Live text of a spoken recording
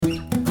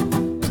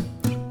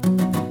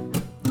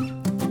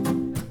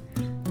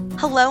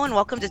Hello and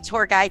welcome to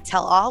Tour Guide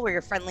Tell All. We're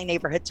your friendly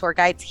neighborhood tour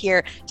guides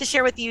here to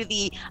share with you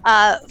the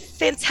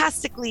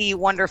fantastically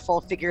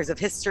wonderful figures of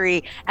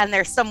history and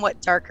their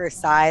somewhat darker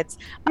sides.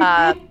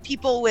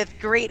 People with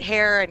great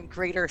hair and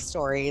greater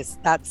stories.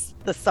 That's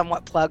the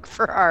somewhat plug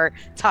for our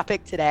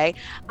topic today.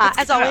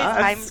 As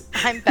always,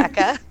 I'm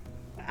Becca.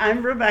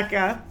 I'm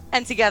Rebecca.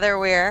 And together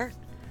we're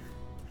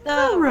the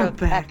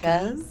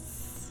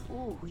Rebeccas.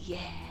 Ooh, yeah.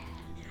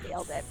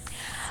 Nailed it.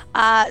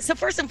 So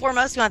first and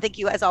foremost, we want to thank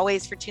you as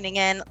always for tuning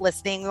in,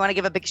 listening. We want to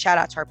give a big shout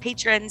out to our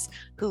patrons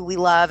who we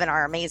love and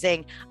are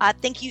amazing.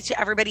 Thank you to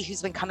everybody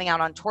who's been coming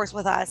out on tours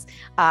with us.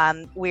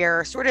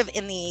 We're sort of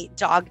in the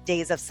dog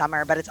days of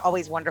summer, but it's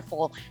always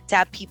wonderful to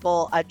have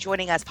people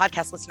joining us,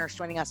 podcast listeners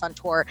joining us on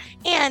tour.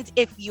 And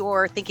if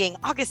you're thinking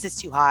August is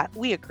too hot,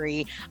 we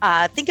agree.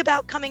 Think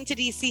about coming to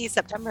DC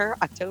September,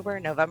 October,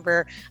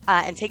 November,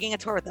 and taking a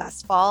tour with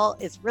us. Fall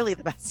is really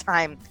the best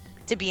time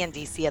to be in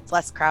DC. It's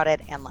less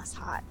crowded and less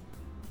hot.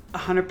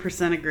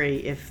 100% agree.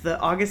 If the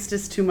August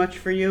is too much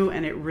for you,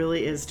 and it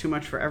really is too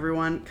much for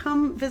everyone,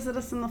 come visit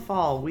us in the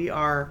fall. We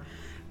are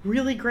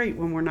really great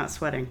when we're not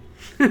sweating.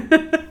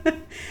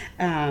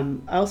 I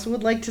also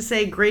would like to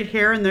say great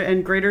hair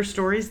and greater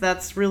stories.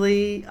 That's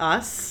really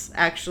us,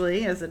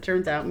 actually, as it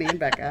turns out, me and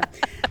Becca.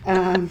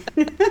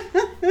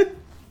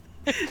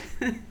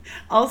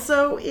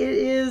 Also, it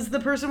is the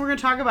person we're going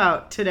to talk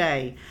about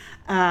today.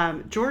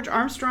 George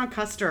Armstrong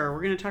Custer.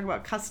 We're going to talk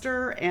about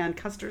Custer and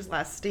Custer's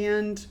Last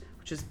Stand,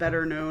 which is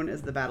better known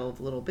as the Battle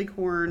of Little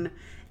Bighorn.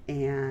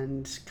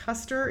 And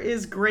Custer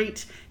is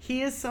great.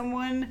 He is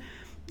someone,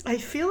 I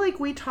feel like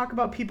we talk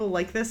about people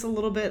like this a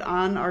little bit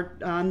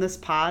on this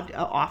pod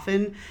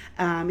often.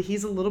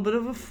 He's a little bit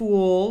of a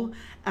fool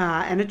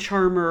and a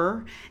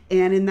charmer,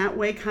 and in that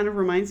way kind of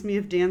reminds me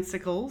of Dan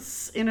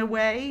Sickles in a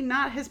way.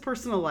 Not his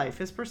personal life.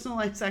 His personal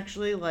life's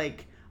actually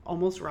like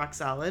almost rock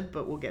solid,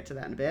 but we'll get to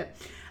that in a bit.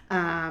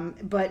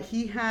 But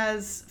he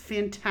has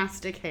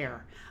fantastic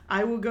hair.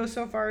 I will go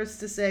so far as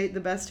to say the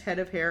best head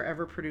of hair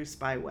ever produced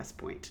by West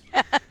Point.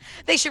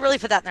 They should really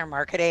put that in their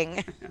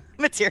marketing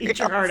material. Eat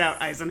your heart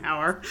out,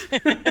 Eisenhower.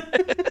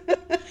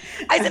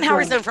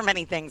 Eisenhower's known for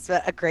many things,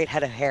 but a great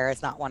head of hair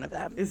is not one of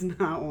them.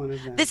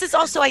 This is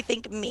also, I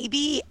think,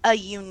 maybe a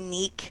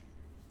unique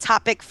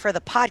topic for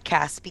the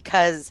podcast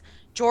because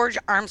George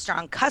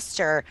Armstrong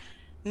Custer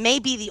may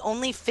be the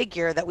only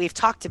figure that we've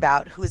talked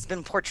about who has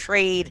been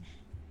portrayed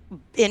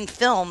in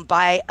film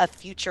by a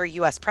future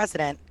U.S.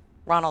 president,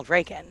 Ronald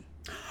Reagan.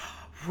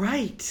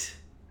 Right.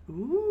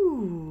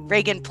 Ooh.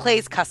 Reagan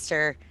plays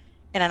Custer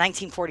in a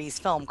 1940s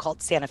film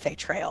called Santa Fe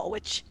Trail,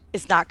 which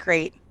is not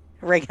great.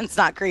 Reagan's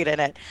not great in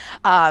it.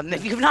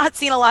 If you've not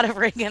seen a lot of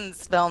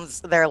Reagan's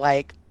films, they're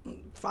like,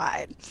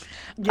 fine.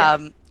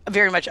 Yeah.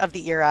 Very much of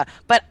the era.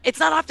 But it's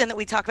not often that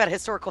we talk about a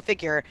historical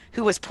figure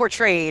who was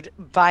portrayed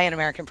by an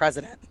American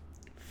president.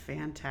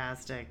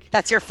 Fantastic.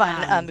 That's your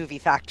fun movie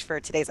fact for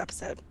today's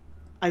episode.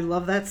 I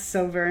love that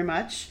so very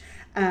much.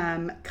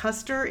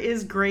 Custer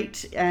is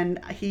great, and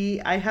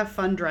I have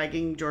fun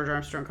dragging George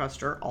Armstrong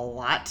Custer a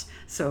lot,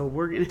 so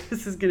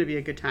this is gonna be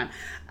a good time.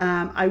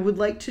 I would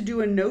like to do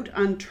a note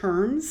on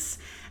terms.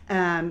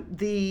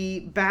 The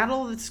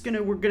battle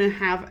we're gonna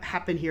have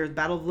happen here, the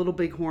Battle of Little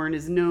Bighorn,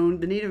 is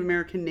known. The Native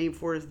American name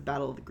for it is the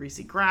Battle of the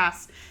Greasy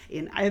Grass.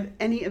 In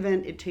any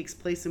event, it takes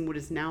place in what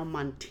is now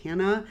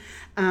Montana.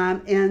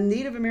 And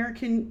Native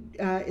American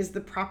is the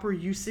proper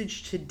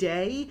usage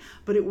today,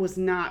 but it was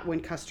not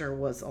when Custer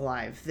was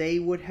alive. They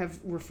would have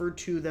referred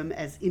to them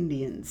as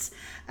Indians.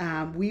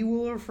 We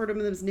will refer to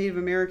them as Native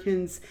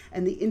Americans,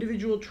 and the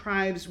individual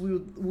tribes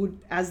would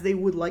as they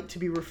would like to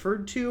be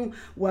referred to,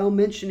 while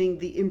mentioning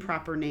the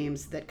improper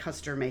names that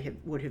Custer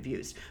would have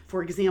used.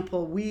 For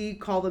example, we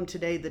call them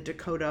today the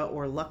Dakota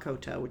or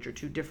Lakota, which are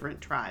two different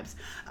tribes.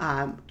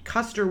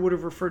 Custer would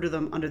have referred to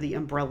them under the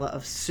umbrella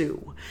of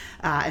Sioux.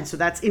 And so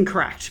that's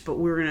incorrect, but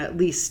we're going to at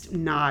least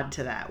nod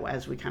to that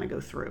as we kind of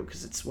go through,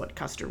 because it's what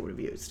Custer would have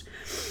used.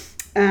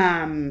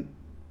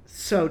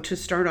 So to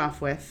start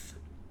off with,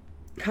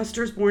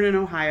 Custer's born in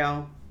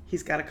Ohio.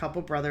 He's got a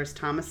couple brothers,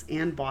 Thomas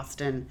and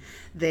Boston.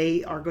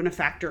 They are going to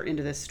factor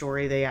into this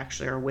story. They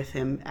actually are with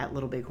him at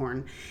Little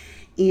Bighorn.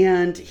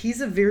 And he's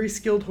a very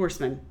skilled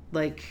horseman.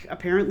 Like,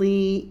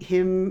 apparently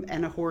him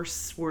and a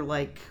horse were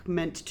like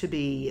meant to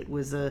be. He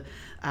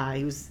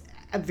was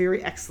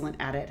very excellent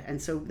at it. And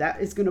so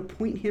that is going to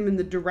point him in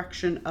the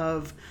direction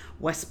of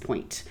West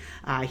Point.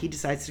 He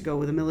decides to go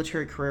with a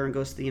military career and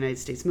goes to the United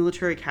States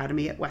Military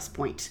Academy at West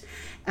Point.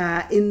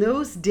 In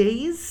those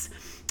days,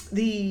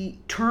 the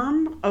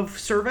term of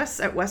service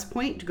at West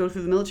Point to go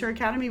through the military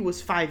academy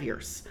was 5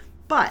 years.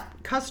 But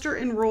Custer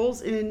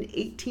enrolls in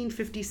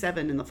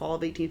 1857, in the fall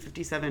of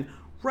 1857,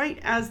 right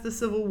as the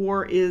Civil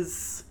War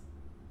is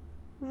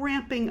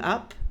ramping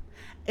up.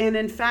 And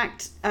in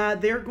fact,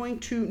 they're going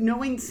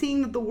to,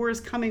 seeing that the war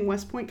is coming,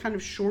 West Point kind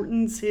of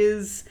shortens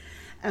his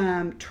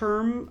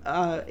term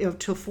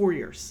to 4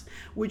 years,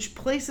 which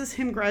places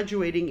him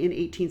graduating in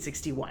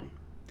 1861.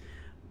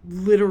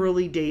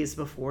 literally days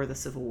before the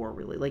Civil War,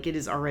 really. Like, it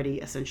is already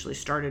essentially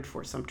started.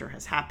 Fort Sumter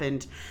has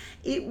happened.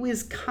 It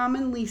was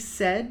commonly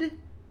said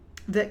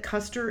that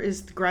Custer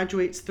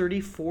graduates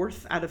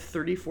 34th out of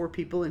 34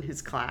 people in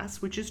his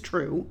class, which is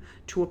true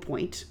to a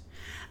point.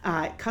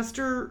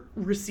 Custer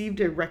received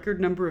a record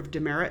number of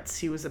demerits.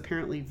 He was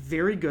apparently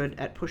very good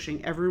at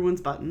pushing everyone's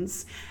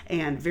buttons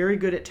and very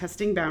good at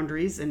testing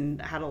boundaries,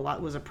 and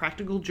was a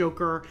practical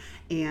joker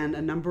and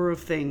a number of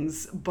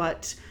things.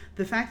 But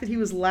the fact that he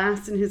was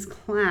last in his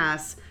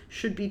class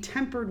should be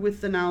tempered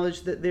with the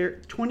knowledge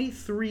that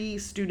 23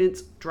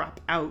 students drop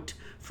out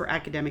for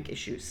academic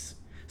issues.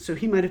 So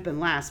he might have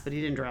been last, but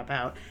he didn't drop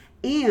out.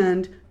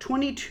 And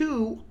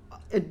 22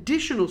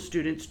 additional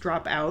students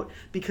drop out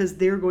because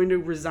they're going to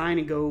resign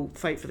and go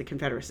fight for the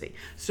Confederacy.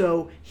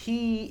 So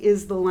he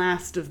is the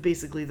last of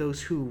basically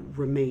those who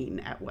remain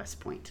at West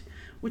Point,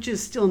 which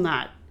is still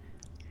not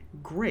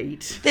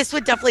great. This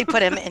would definitely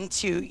put him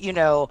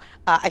into,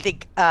 I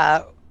think,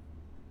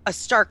 a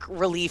stark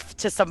relief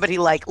to somebody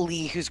like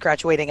Lee, who's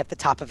graduating at the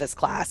top of his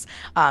class.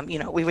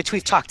 Which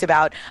we've talked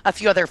about a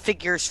few other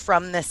figures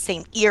from the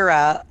same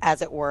era,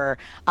 as it were,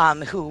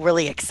 who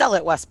really excel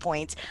at West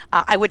Point.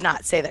 I would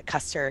not say that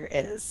Custer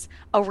is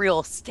a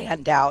real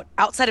standout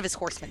outside of his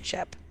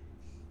horsemanship.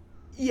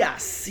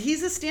 Yes,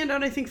 he's a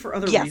standout, I think, for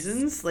other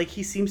reasons. Like,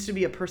 he seems to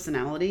be a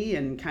personality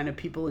and kind of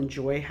people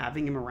enjoy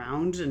having him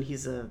around. And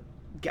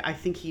I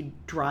think he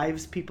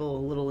drives people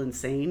a little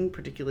insane,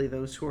 particularly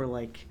those who are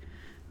like,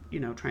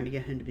 trying to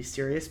get him to be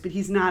serious, but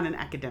he's not an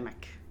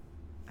academic,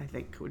 I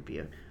think would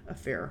be a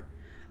fair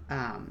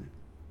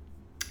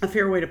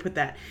way to put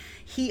that.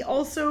 He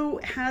also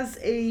has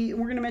we're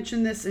going to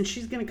mention this, and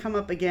she's going to come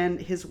up again,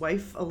 his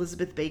wife,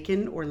 Elizabeth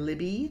Bacon, or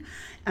Libby.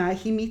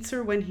 He meets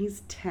her when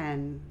he's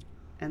 10,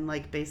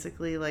 and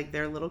basically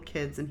they're little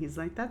kids, and he's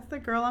like, that's the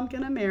girl I'm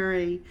going to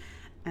marry.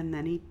 And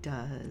then he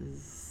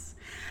does.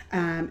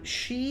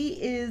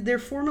 They're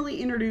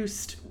formally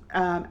introduced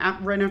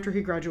right after he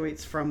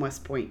graduates from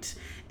West Point,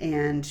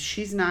 and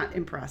she's not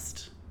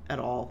impressed at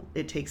all.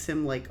 It takes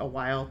him a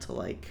while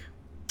to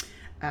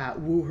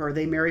woo her.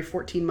 They marry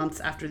 14 months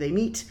after they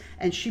meet,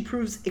 and she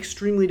proves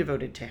extremely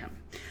devoted to him,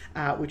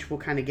 which we'll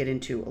kind of get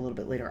into a little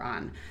bit later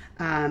on.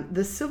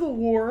 The Civil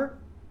War,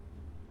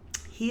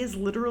 he is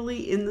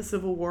literally in the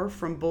Civil War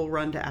from Bull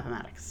Run to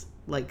Appomattox,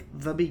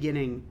 the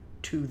beginning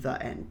to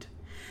the end.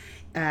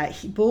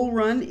 Bull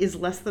Run is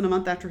less than a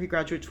month after he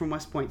graduates from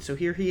West Point. So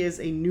here he is,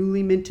 a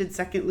newly minted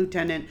second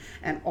lieutenant,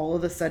 and all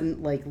of a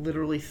sudden,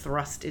 literally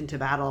thrust into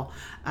battle.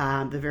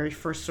 The very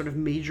first sort of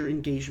major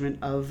engagement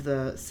of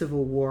the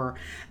Civil War.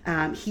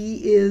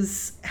 He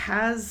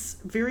has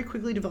very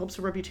quickly develops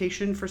a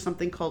reputation for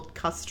something called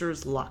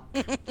Custer's luck.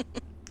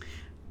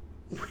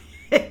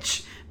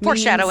 Which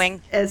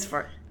foreshadowing.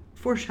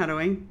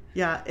 Foreshadowing.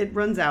 Yeah, it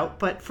runs out.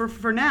 But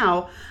for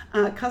now,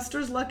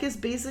 Custer's luck is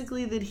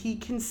basically that he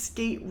can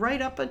skate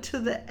right up to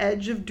the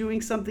edge of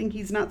doing something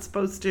he's not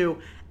supposed to,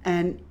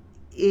 and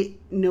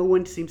no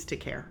one seems to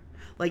care.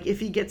 If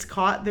he gets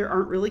caught, there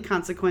aren't really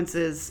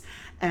consequences,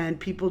 and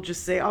people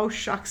just say, oh,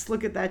 shucks,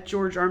 look at that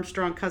George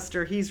Armstrong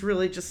Custer. He's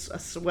really just a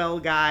swell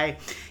guy.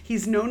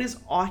 He's known as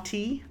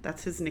Aughty.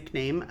 That's his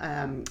nickname.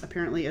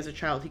 Apparently, as a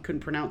child, he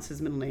couldn't pronounce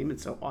his middle name, and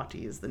so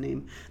Aughty is the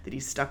name that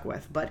he's stuck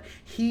with. But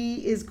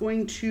he is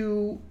going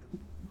to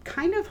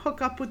kind of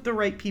hook up with the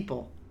right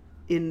people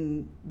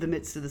in the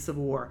midst of the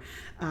Civil War.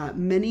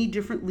 Many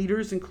different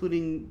leaders,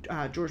 including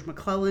George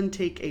McClellan,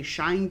 take a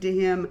shine to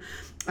him.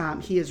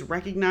 He is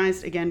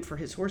recognized, again, for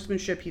his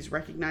horsemanship. He's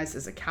recognized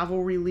as a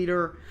cavalry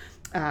leader.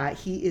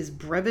 He is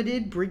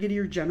breveted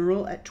brigadier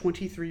general at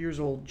 23 years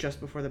old,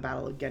 just before the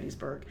Battle of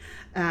Gettysburg.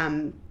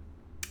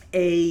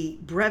 A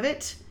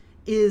brevet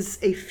is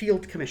a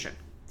field commission.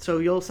 So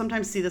you'll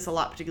sometimes see this a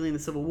lot, particularly in the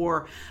Civil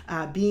War.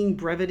 Being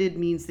breveted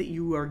means that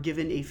you are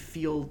given a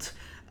field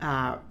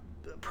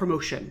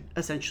promotion,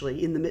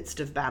 essentially, in the midst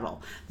of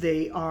battle.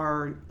 They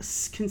are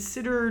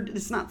considered,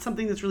 it's not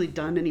something that's really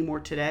done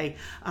anymore today,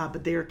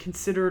 but they are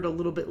considered a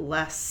little bit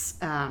less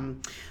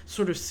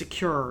sort of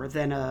secure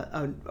than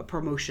a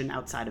promotion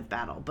outside of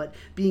battle. But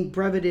being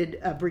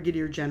breveted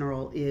brigadier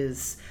general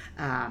is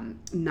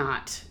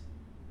not...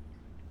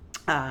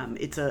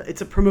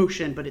 it's a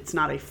promotion, but it's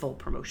not a full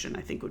promotion,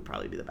 I think would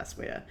probably be the best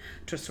way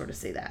to sort of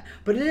say that.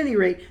 But at any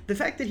rate, the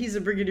fact that he's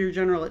a brigadier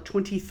general at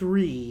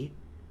 23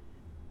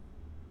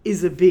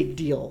 is a big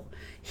deal.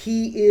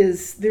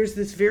 There's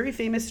this very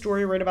famous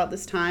story right about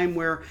this time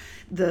where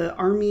the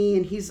army,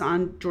 and he's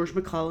on George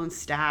McClellan's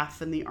staff,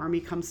 and the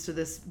army comes to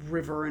this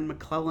river, and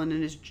McClellan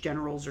and his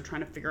generals are trying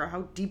to figure out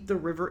how deep the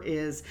river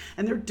is,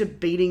 and they're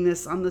debating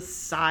this on the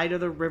side of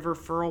the river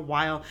for a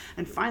while,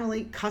 and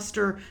finally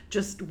Custer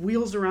just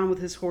wheels around with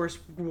his horse,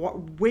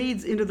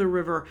 wades into the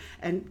river,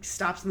 and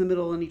stops in the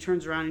middle, and he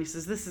turns around and he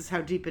says, "This is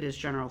how deep it is,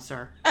 General,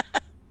 sir."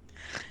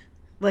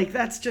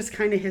 That's just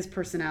kind of his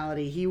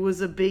personality. He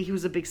was a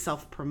big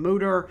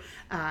self-promoter.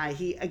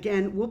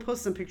 We'll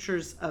post some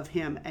pictures of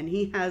him, and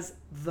he has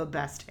the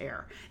best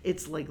hair.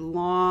 It's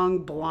long,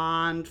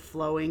 blonde,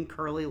 flowing,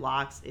 curly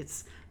locks.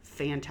 It's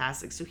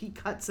fantastic. So he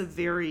cuts a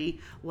very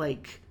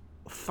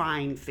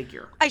fine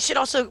figure. I should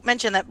also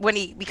mention that when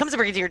he becomes a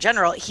brigadier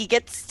general, he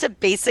gets to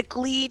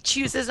basically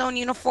choose his own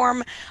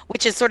uniform,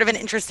 which is sort of an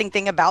interesting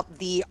thing about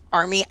the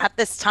army at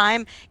this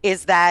time,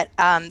 is that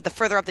the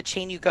further up the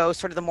chain you go,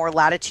 sort of the more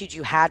latitude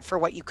you had for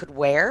what you could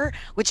wear,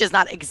 which is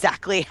not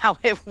exactly how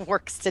it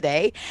works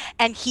today.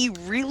 And he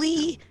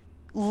really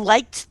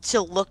liked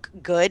to look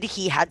good.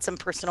 He had some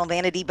personal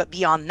vanity, but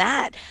beyond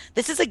that,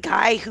 this is a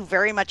guy who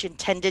very much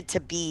intended to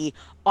be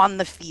on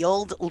the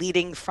field,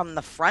 leading from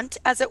the front,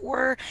 as it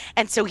were.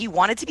 And so he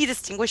wanted to be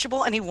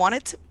distinguishable and he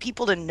wanted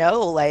people to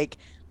know, like,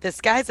 this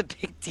guy's a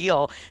big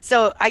deal.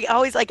 So I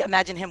always like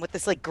imagine him with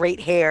this like great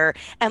hair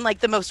and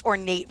like the most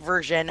ornate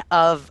version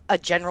of a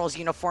general's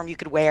uniform you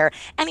could wear.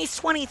 And he's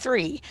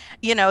 23,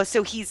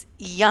 so he's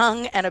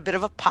young and a bit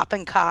of a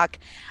popping cock.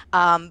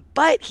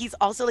 But he's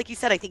also, like you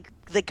said, I think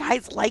the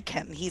guys like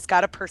him. He's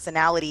got a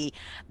personality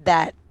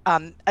that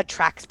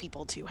attracts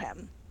people to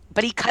him.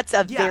 But he cuts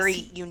a very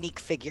Yes, unique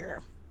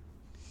figure.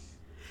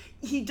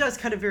 he does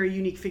cut a very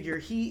unique figure.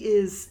 He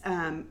is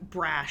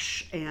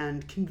brash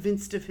and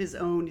convinced of his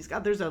own.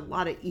 There's a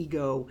lot of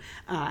ego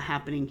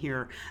happening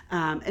here,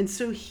 and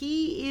so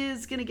he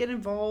is going to get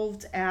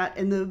involved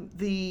and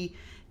the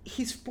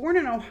he's born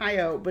in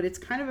Ohio, but it's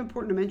kind of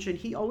important to mention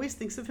he always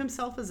thinks of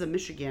himself as a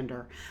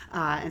Michigander.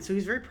 And so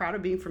he's very proud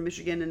of being from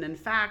Michigan. And in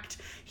fact,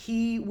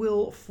 he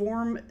will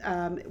form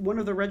one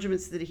of the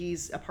regiments that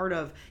he's a part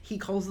of. He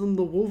calls them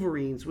the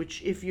Wolverines,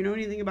 which, if you know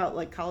anything about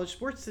like college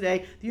sports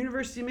today, the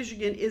University of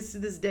Michigan is to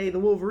this day the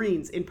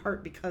Wolverines, in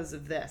part because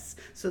of this.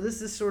 So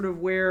this is sort of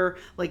where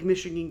like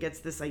Michigan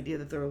gets this idea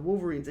that they're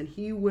Wolverines. And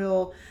he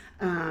will,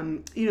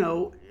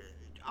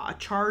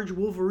 charge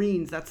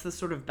Wolverines. That's the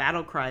sort of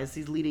battle cry as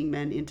he's leading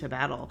men into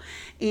battle.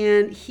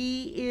 And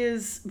he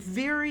is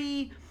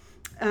very,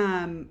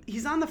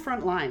 he's on the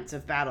front lines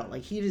of battle.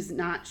 Like he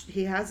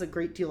has a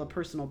great deal of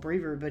personal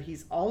bravery, but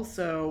he's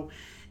also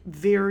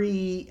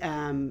very,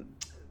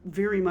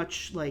 very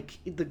much like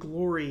the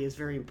glory is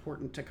very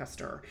important to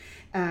Custer.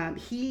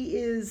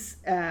 He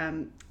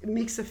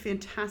makes a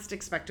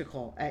fantastic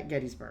spectacle at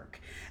Gettysburg.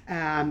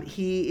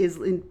 He is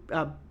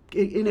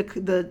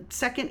the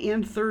second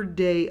and third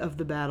day of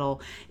the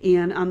battle.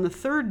 And on the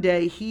third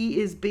day,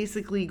 he is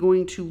basically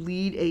going to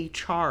lead a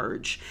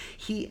charge.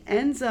 He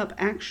ends up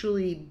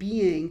actually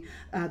being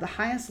the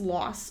highest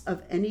loss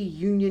of any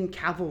Union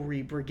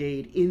cavalry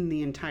brigade in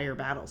the entire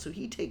battle. So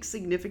he takes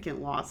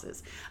significant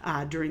losses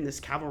during this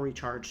cavalry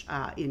charge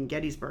in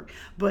Gettysburg.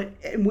 But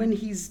when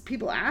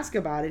people ask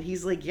about it,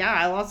 he's like, yeah,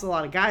 I lost a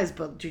lot of guys,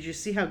 but did you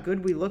see how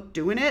good we looked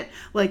doing it?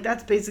 Like,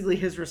 that's basically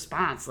his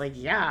response. Like,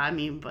 yeah, I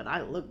mean, but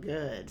I look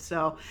good.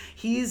 So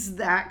he's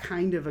that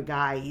kind of a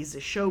guy. He's a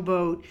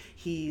showboat.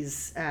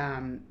 He's,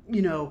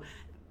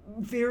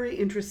 very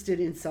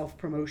interested in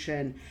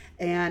self-promotion,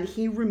 and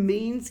he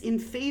remains in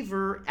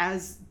favor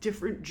as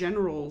different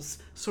generals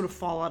sort of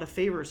fall out of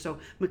favor. So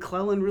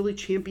McClellan really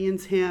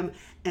champions him,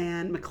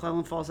 and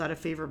McClellan falls out of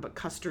favor, but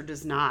Custer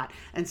does not.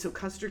 And so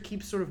Custer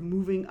keeps sort of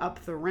moving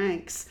up the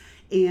ranks,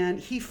 and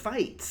he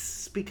fights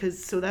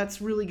so that's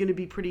really going to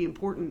be pretty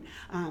important.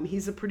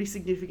 He's a pretty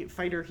significant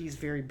fighter. He's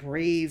very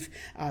brave.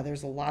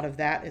 There's a lot of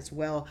that as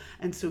well.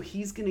 And so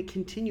he's going to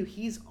continue.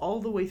 He's all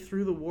the way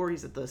through the war.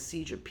 He's at the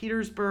Siege of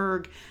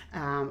Petersburg,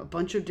 a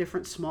bunch of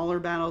different smaller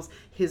battles.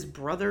 His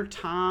brother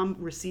Tom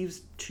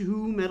receives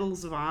 2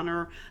 Medals of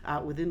Honor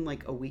within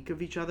like a week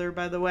of each other,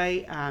 by the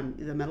way.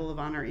 The Medal of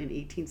Honor in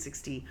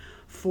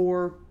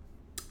 1864.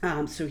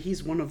 So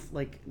he's one of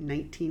like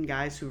 19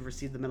 guys who have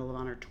received the Medal of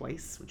Honor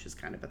twice, which is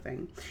kind of a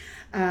thing.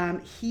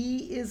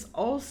 He is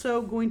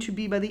also going to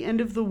be, by the end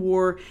of the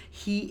war,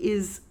 he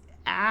is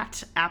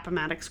at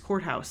Appomattox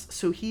Courthouse.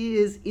 So he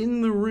is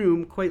in the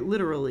room, quite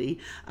literally,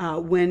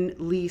 when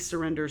Lee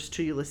surrenders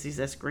to Ulysses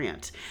S.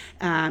 Grant.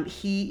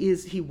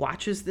 He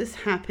watches this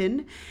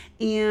happen,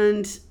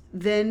 and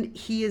then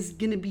he is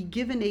going to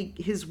be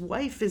his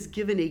wife is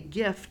given a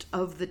gift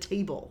of the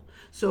table.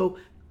 So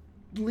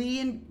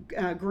Lee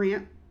and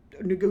Grant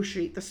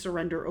negotiate the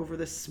surrender over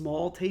this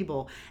small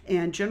table,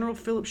 and General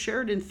Philip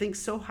Sheridan thinks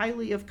so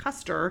highly of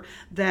Custer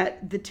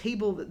that the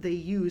table that they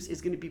use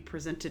is going to be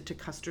presented to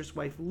Custer's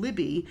wife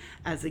Libby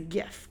as a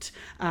gift,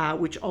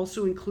 which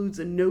also includes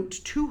a note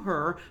to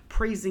her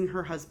praising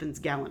her husband's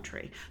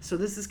gallantry. So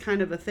this is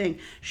kind of a thing.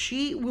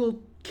 She will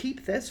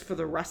keep this for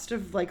the rest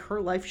of like her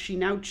life. She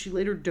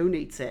later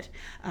donates it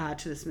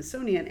to the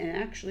Smithsonian, and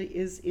actually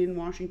is in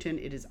Washington.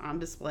 It is on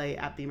display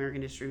at the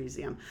American History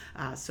Museum.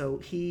 So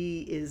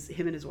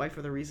him and his wife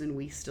are the reason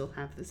we still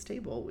have this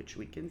table, which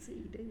we can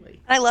see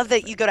daily. I love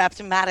that you go to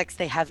Appomattox,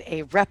 they have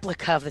a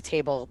replica of the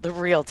table. The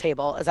real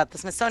table is at the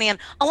Smithsonian,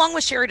 along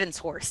with Sheridan's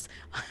horse.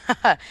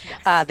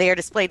 Yes. They are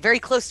displayed very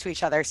close to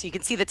each other, so you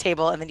can see the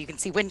table, and then you can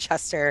see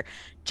Winchester,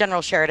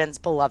 General Sheridan's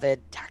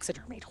beloved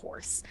taxidermied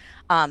horse.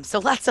 So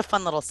lots of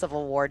fun little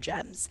Civil War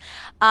gems.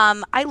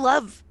 I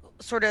love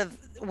sort of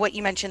what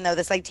you mentioned, though,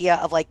 this idea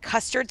of like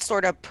Custard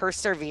sort of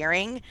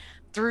persevering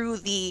through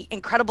the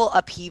incredible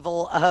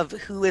upheaval of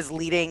who is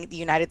leading the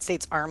United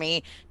States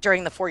Army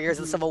during the 4 years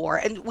of the Civil War.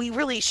 And we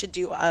really should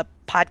do a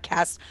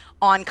podcast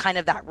on kind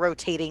of that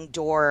rotating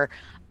door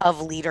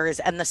of leaders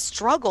and the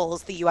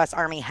struggles the US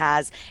Army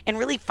has in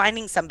really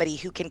finding somebody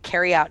who can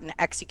carry out and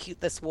execute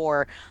this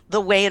war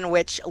the way in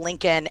which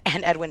Lincoln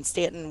and Edwin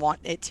Stanton want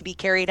it to be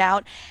carried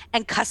out.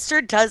 And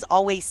Custer does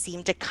always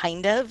seem to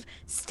kind of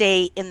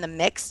stay in the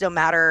mix no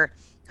matter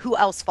who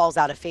else falls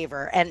out of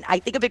favor. And I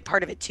think a big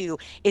part of it too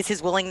is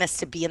his willingness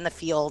to be in the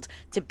field,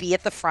 to be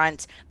at the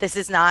front. This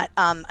is not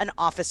an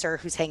officer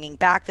who's hanging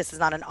back. This is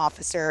not an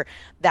officer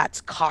that's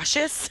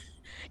cautious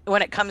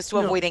when it comes to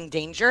No. avoiding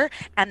danger.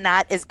 And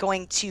that is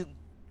going to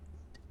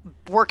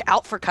work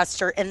out for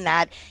Custer in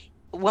that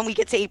when we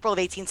get to April of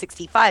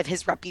 1865,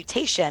 his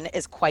reputation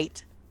is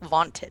quite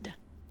vaunted.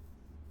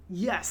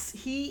 Yes,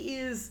 he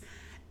is.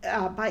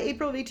 By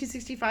April of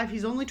 1865,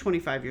 he's only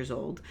 25 years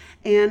old.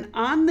 And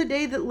on the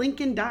day that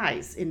Lincoln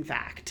dies, in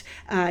fact,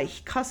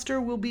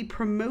 Custer will be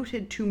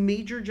promoted to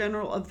Major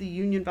General of the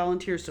Union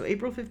Volunteers. So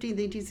April 15th,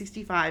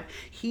 1865,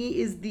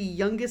 he is the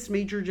youngest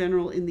Major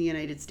General in the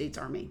United States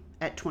Army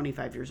at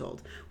 25 years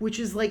old, which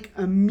is like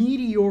a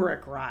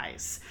meteoric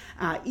rise,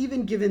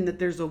 even given that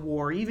there's a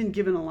war, even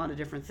given a lot of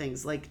different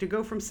things. Like to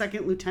go from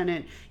second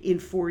lieutenant in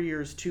 4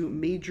 years to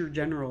major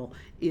general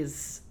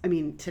is, I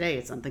mean, today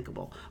it's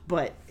unthinkable,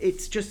 but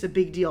it's just a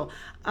big deal.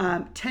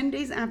 10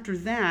 days after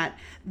that,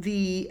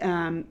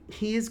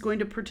 he is going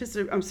to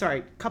participate,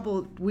 a couple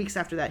of weeks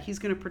after that, he's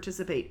going to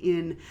participate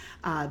in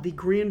the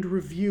Grand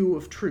Review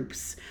of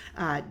Troops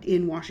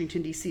in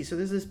Washington, D.C. So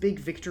there's this big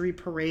victory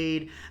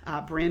parade.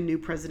 Brand new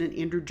President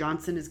Andrew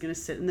Johnson is going to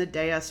sit in the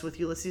dais with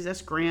Ulysses S.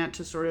 Grant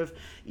to sort of,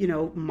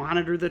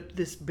 monitor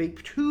this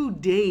big 2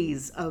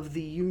 days of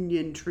the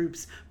Union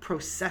troops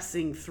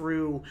processing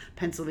through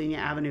Pennsylvania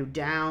Avenue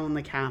down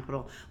the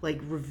Capitol, like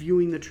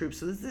reviewing the troops.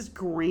 So there's this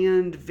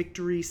grand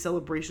victory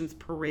celebrations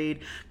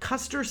parade.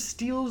 Custer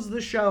steals the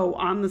show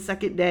on the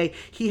second day.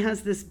 He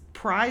has this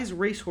prize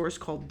racehorse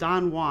called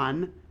Don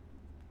Juan.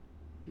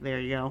 There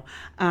you go.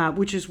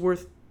 Which is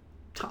worth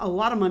a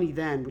lot of money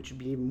then, which would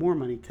be more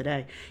money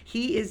today.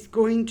 He is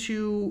going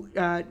to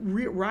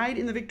ride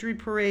in the victory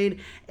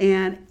parade,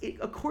 and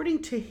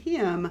according to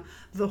him,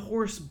 the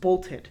horse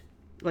bolted.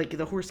 Like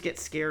the horse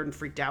gets scared and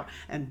freaked out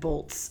and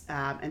bolts,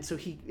 and so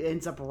he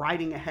ends up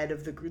riding ahead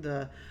of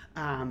the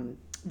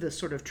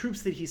sort of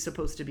troops that he's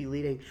supposed to be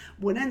leading.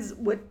 What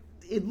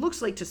it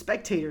looks like to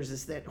spectators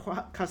is that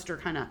Custer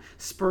kind of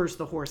spurs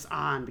the horse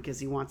on because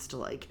he wants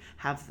to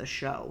have the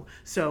show.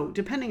 So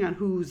depending on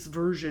whose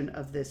version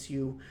of this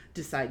you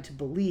decide to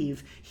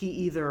believe, he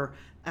either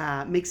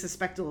makes a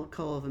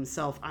spectacle of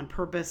himself on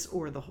purpose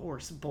or the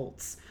horse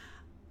bolts.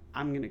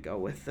 I'm going to go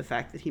with the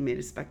fact that he made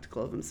a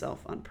spectacle of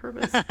himself on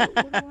purpose. But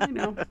what do I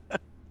know?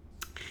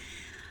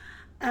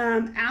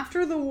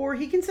 After the war,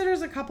 he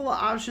considers a couple of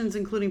options,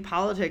 including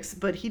politics,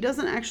 but he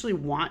doesn't actually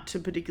want to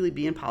particularly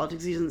be in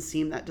politics.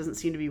 That doesn't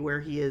seem to be where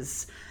he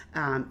is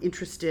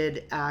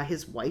interested.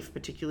 His wife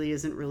particularly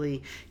isn't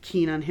really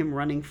keen on him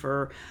running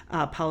for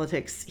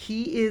politics.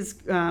 He is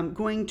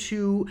going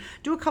to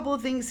do a couple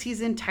of things. He's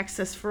in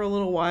Texas for a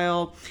little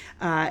while,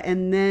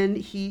 and then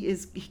he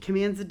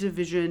commands a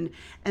division,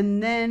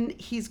 and then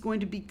he's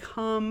going to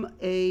become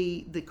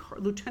the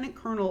lieutenant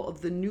colonel of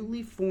the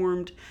newly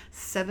formed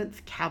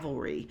 7th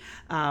Cavalry,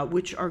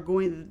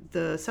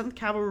 the 7th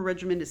Cavalry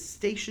Regiment is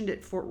stationed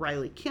at Fort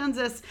Riley,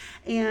 Kansas,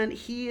 and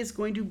he is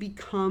going to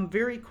become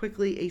very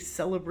quickly a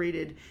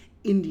celebrated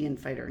Indian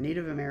fighter,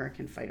 Native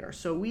American fighter.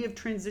 So we have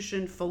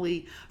transitioned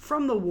fully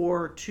from the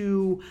war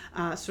to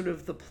sort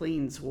of the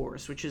Plains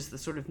Wars, which is the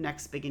sort of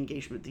next big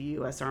engagement the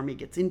U.S. Army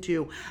gets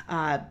into,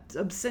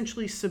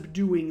 essentially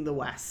subduing the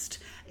West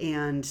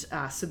and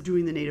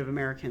subduing the Native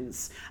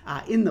Americans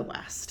in the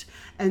West.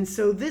 And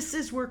so this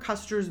is where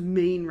Custer's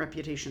main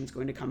reputation is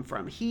going to come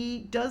from.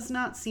 He does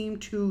not seem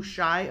to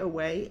shy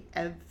away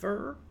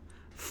ever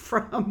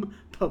from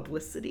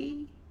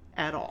publicity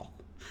at all.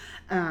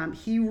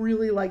 He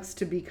really likes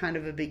to be kind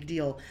of a big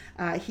deal.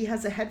 He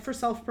has a head for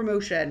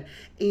self-promotion,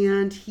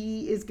 and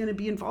he is going to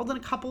be involved in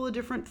a couple of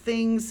different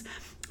things.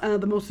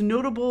 The most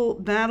notable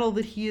battle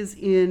that he is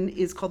in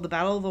is called the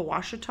Battle of the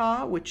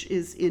Washita, which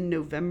is in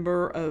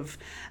November of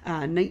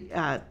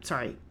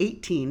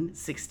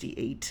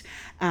 1868.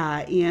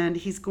 And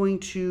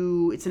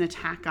it's an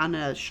attack on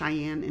a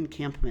Cheyenne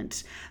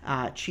encampment,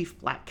 Chief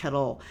Black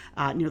Kettle,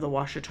 near the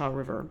Washita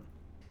River.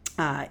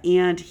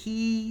 And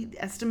he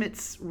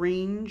estimates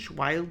range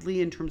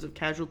wildly in terms of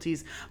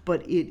casualties,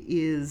 but it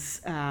is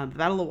the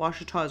Battle of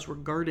Washita is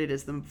regarded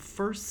as the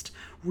first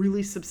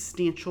really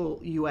substantial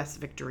U.S.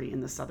 victory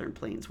in the Southern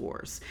Plains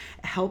Wars.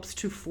 It helps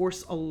to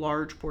force a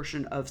large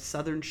portion of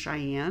Southern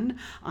Cheyenne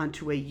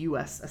onto a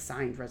U.S.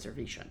 assigned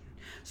reservation.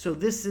 So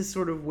this is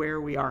sort of where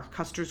we are.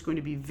 Custer's going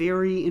to be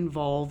very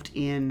involved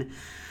in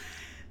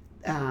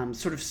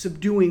sort of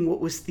subduing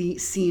what was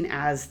seen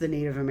as the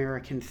Native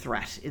American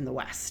threat in the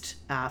West,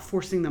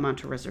 forcing them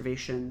onto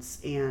reservations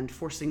and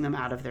forcing them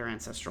out of their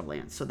ancestral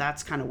lands. So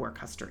that's kind of where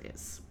Custer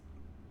is.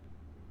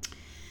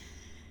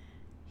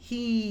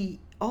 He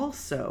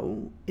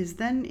also is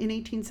then in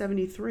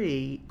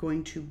 1873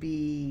 going to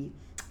be,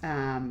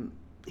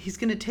 he's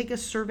going to take a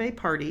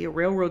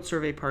railroad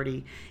survey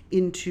party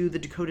into the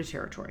Dakota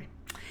Territory.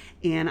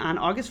 And on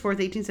August 4th,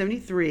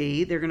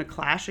 1873, they're going to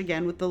clash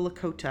again with the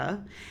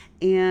Lakota.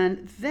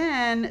 And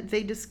then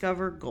they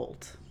discover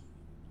gold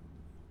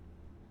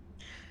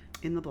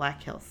in the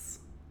Black Hills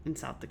in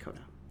South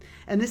Dakota.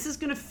 And this is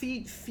going to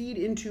feed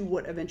into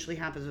what eventually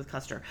happens with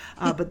Custer.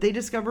 But they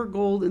discover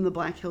gold in the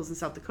Black Hills in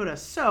South Dakota.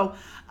 So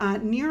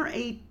near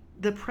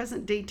the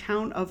present day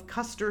town of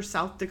Custer,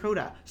 South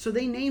Dakota. So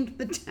they named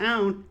the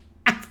town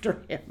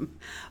after him.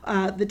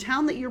 The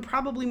town that you're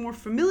probably more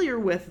familiar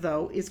with,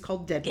 though, is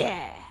called Deadwood.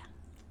 Yeah.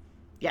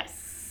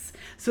 Yes.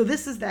 So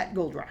this is that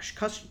gold rush.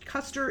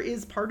 Custer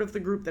is part of the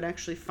group that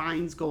actually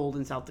finds gold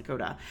in South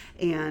Dakota.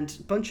 And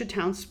a bunch of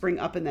towns spring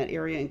up in that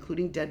area,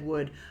 including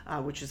Deadwood,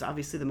 which is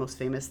obviously the most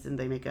famous. And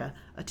they make a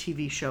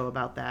TV show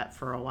about that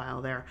for a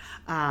while there.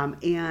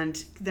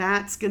 And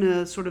that's going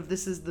to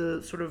this is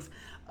the sort of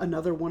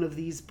another one of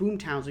these boom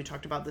towns. We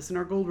talked about this in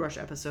our Gold Rush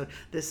episode.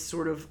 This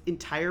sort of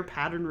entire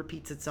pattern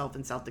repeats itself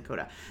in South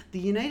Dakota. The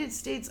United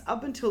States,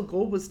 up until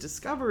gold was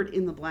discovered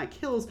in the Black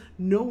Hills,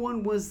 no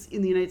one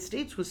in the United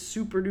States was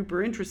super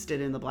duper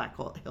interested in the Black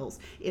Hills.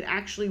 It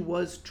actually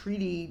was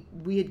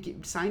we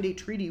had signed a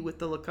treaty with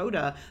the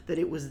Lakota that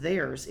it was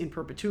theirs in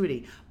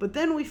perpetuity. But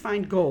then we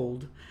find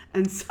gold,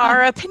 and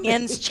our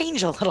opinions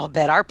change a little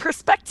bit. Our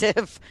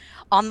perspective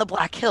on the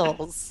Black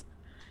Hills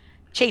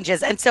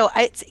changes. And so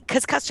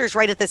because Custer's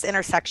right at this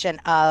intersection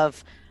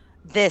of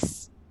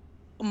this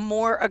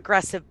more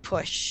aggressive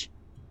push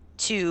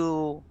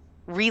to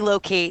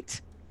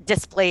relocate,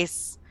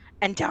 displace,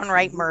 and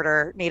downright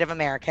murder Native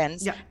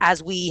Americans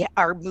as we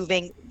are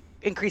moving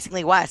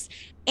increasingly west.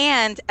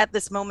 And at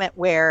this moment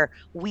where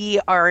we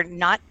are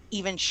not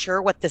even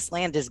sure what this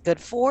land is good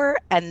for,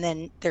 and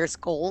then there's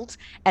gold.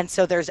 And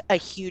so there's a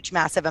huge,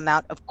 massive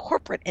amount of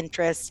corporate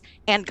interests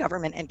and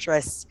government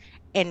interests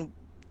in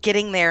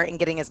getting there and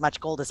getting as much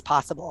gold as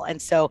possible. And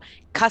so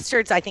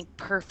Custer's, I think,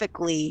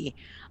 perfectly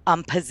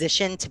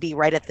positioned to be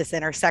right at this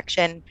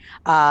intersection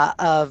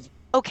of,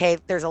 okay,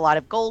 there's a lot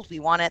of gold, we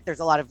want it.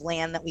 There's a lot of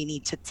land that we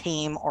need to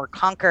tame or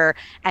conquer.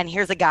 And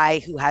here's a guy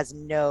who has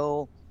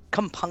no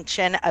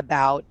compunction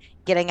about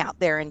getting out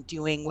there and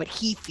doing what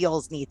he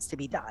feels needs to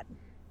be done.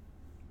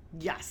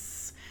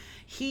 Yes.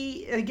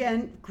 He,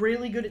 again,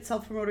 really good at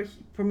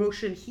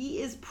self-promotion.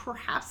 He is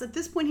perhaps, at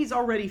this point, he's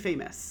already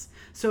famous.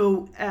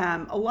 So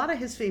a lot of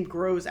his fame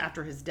grows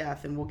after his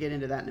death, and we'll get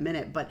into that in a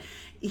minute. But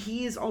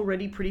he is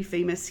already pretty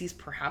famous. He's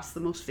perhaps the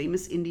most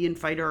famous Indian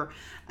fighter.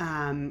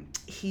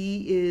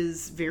 He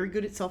is very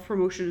good at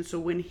self-promotion. So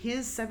when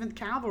his 7th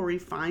Cavalry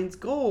finds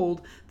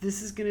gold,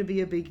 this is going to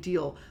be a big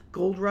deal.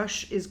 Gold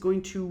Rush is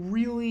going to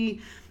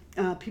really...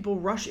 people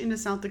rush into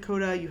South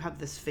Dakota. You have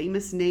this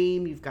famous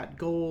name. You've got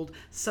gold.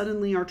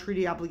 Suddenly, our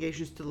treaty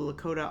obligations to the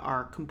Lakota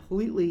are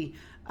completely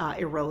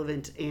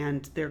irrelevant,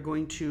 and they're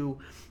going to...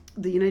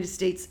 The United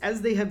States,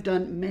 as they have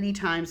done many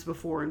times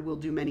before and will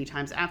do many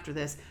times after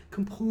this,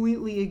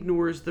 completely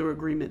ignores the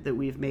agreement that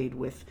we've made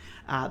with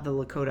the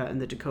Lakota and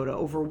the Dakota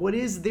over what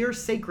is their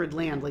sacred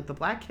land. Like the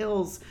Black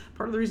Hills,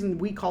 part of the reason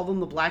we call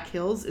them the Black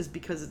Hills is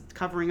because it's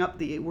covering up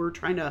we're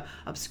trying to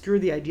obscure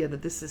the idea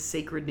that this is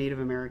sacred Native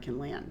American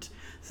land.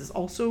 This is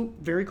also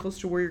very close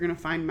to where you're going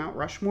to find Mount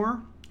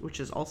Rushmore, which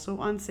is also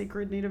on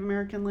sacred Native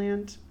American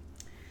land.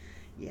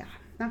 Yeah,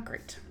 not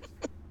great.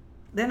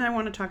 Then I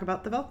want to talk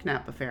about the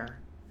Belknap Affair.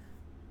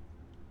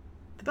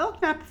 The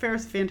Belknap Affair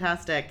is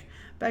fantastic.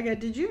 Becca,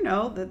 did you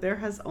know that there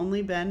has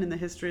only been in the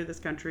history of this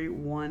country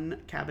one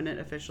cabinet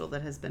official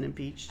that has been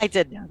impeached? I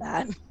did know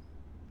that.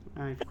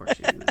 Of course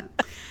you knew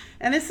that.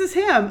 And this is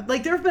him.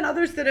 Like, there have been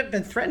others that have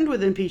been threatened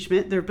with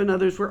impeachment. There have been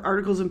others where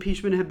articles of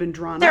impeachment have been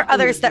drawn up. There are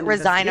others that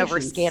resign over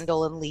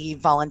scandal and leave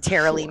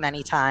voluntarily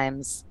many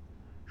times.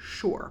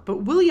 Sure.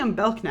 But William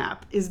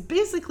Belknap is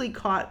basically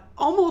caught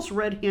almost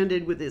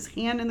red-handed with his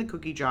hand in the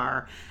cookie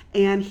jar,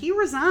 and he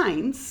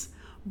resigns.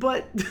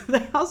 But the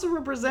House of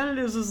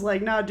Representatives was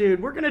like, nah,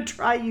 dude, we're going to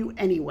try you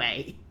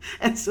anyway.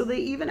 And so they,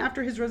 even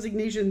after his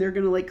resignation, they're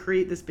going to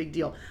create this big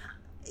deal.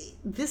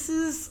 This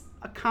is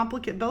a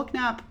complicated...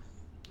 Belknap,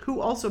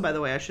 who also, by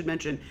the way, I should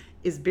mention,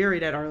 is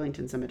buried at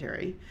Arlington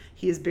Cemetery.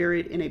 He is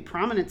buried in a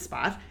prominent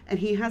spot, and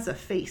he has a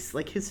face.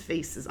 Like, his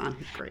face is on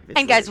his grave.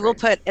 And guys, we'll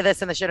put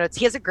this in the show notes.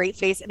 He has a great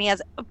face, and he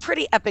has a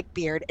pretty epic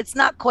beard. It's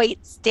not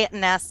quite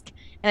Stanton-esque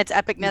and its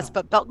epicness,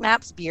 but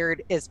Belknap's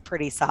beard is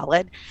pretty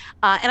solid.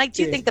 And I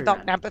do think the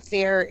Belknap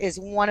Affair is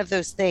one of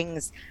those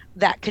things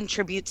that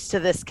contributes to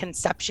this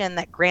conception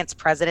that Grant's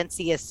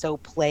presidency is so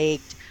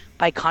plagued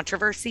by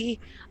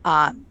controversy,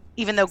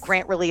 even though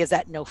Grant really is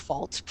at no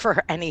fault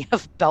for any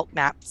of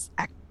Belknap's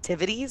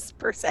activities,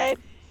 per se.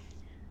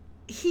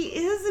 He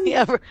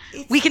is.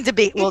 We can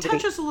debate. It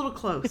touches a little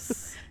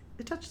close.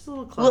 It touches a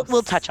little close.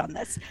 We'll touch on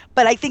this.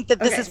 But I think that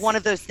this is one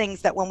of those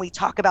things that when we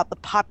talk about the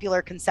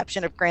popular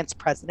conception of Grant's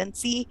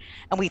presidency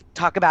and we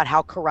talk about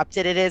how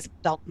corrupted it is,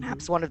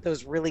 Belknap's one of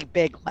those really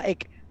big,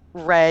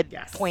 red,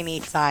 pointy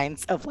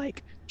signs of,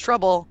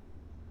 trouble.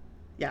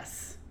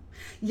 Yes.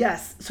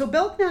 Yes. So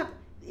Belknap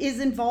is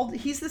involved.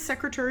 He's the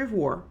Secretary of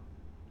War.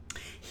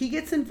 He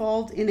gets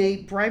involved in a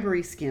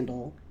bribery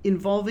scandal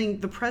involving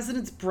the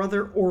president's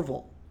brother,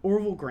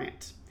 Orville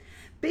Grant.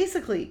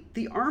 Basically,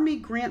 the Army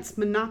grants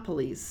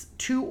monopolies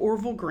to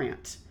Orville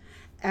Grant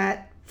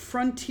at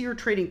frontier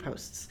trading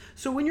posts.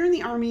 So when you're in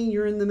the Army,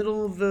 you're in the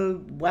middle of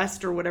the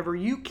West or whatever,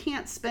 you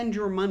can't spend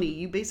your money.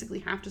 You basically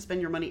have to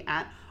spend your money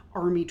at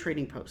Army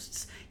trading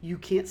posts. You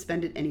can't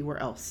spend it anywhere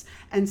else.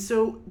 And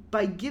so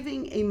by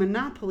giving a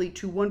monopoly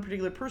to one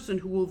particular person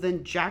who will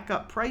then jack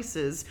up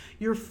prices,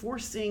 you're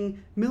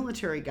forcing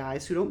military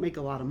guys who don't make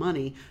a lot of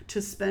money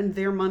to spend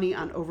their money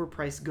on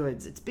overpriced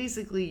goods. It's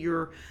basically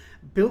you're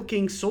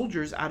bilking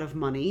soldiers out of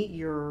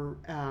money.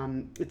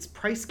 It's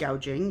price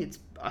gouging. It's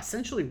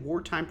essentially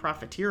wartime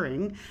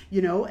profiteering,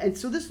 and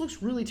so this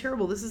looks really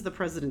terrible. This is the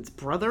president's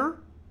brother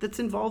that's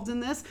involved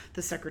in this,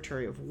 the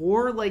Secretary of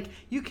War. Like,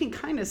 you can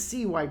kind of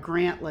see why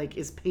Grant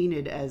is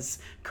painted as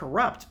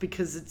corrupt,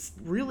 because it's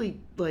really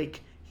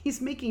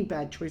he's making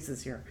bad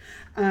choices here.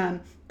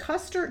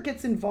 Custer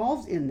gets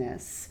involved in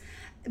this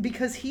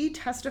because he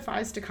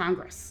testifies to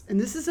Congress, and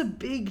this is a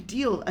big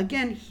deal.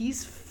 Again,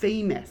 he's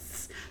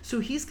famous, so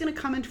he's going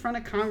to come in front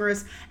of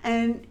Congress,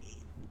 and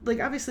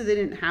obviously they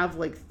didn't have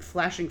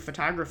flashing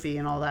photography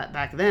and all that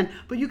back then,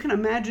 but you can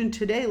imagine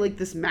today,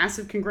 this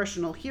massive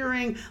congressional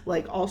hearing,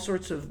 all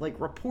sorts of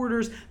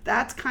reporters.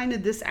 That's kind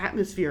of this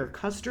atmosphere.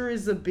 Custer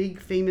is a big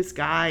famous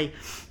guy.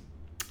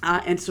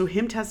 And so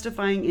him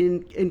testifying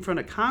in front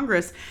of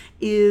Congress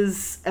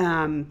is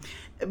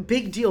a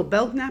big deal.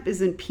 Belknap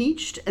is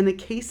impeached, and the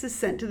case is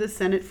sent to the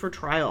Senate for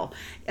trial.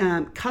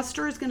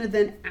 Custer is going to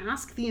then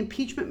ask the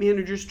impeachment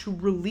managers to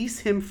release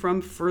him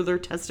from further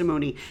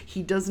testimony.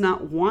 He does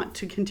not want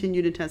to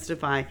continue to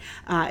testify,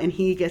 and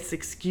he gets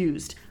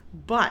excused.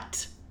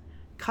 But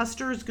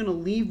Custer is going to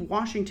leave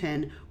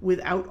Washington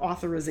without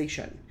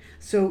authorization.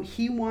 So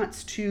he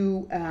wants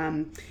to...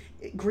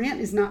 Grant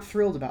is not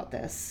thrilled about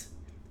this.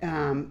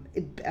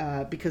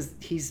 Because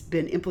he's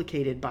been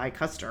implicated by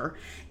Custer,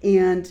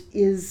 and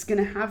is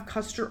going to have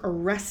Custer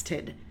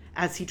arrested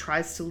as he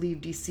tries to leave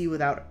D.C.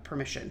 without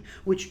permission,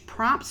 which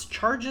prompts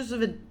charges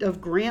of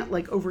Grant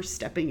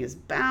overstepping his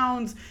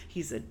bounds.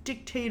 He's a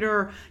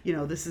dictator.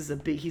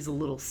 He's a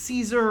little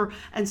Caesar.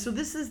 And so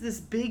this is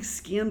this big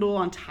scandal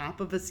on top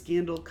of a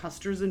scandal.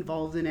 Custer's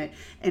involved in it,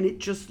 and it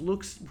just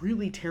looks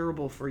really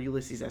terrible for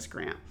Ulysses S.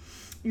 Grant.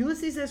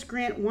 Ulysses S.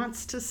 Grant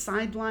wants to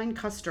sideline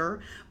Custer,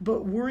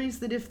 but worries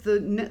that if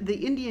the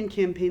Indian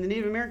campaign, the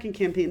Native American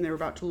campaign they're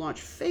about to launch,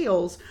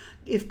 fails,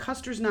 if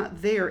Custer's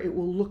not there, it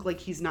will look like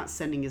he's not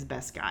sending his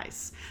best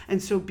guys.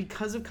 And so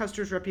because of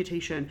Custer's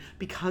reputation,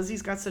 because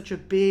he's got such a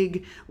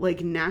big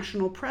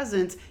national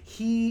presence,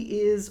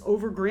 he is,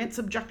 over Grant's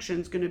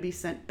objections, going to be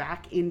sent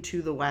back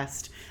into the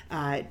West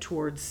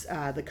towards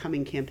the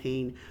coming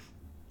campaign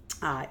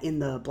in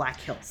the Black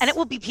Hills. And it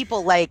will be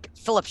people like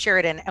Philip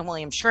Sheridan and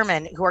William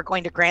Sherman who are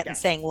going to Grant and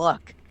saying,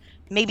 look,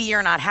 maybe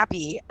you're not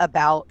happy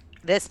about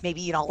this. Maybe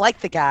you don't like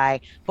the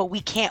guy, but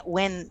we can't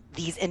win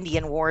these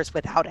Indian wars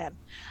without him.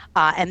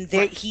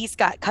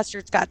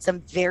 Custer's got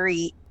some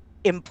very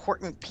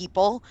important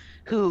people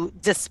who,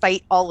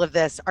 despite all of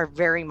this, are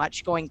very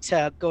much going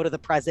to go to the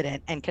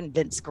president and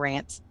convince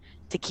Grant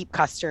to keep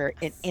Custer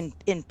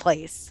in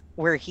place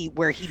where he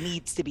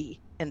needs to be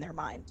in their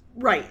mind.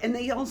 Right. And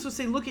they also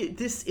say, look at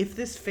this, if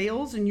this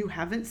fails and you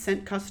haven't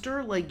sent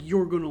Custer,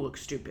 you're going to look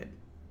stupid.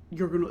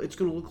 It's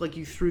going to look like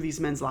you threw these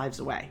men's lives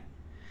away.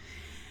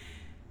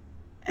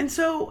 And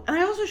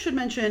I also should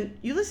mention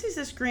Ulysses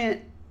S.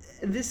 Grant,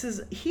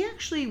 he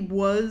actually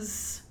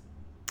was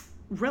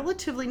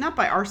relatively, not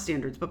by our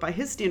standards, but by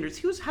his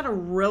standards, had a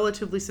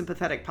relatively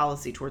sympathetic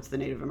policy towards the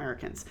Native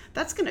Americans.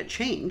 That's going to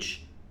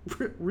change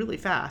really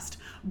fast,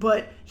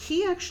 but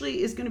he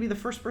actually is going to be the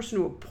first person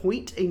to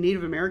appoint a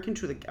Native American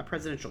to a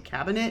presidential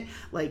cabinet.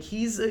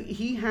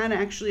 He had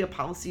actually a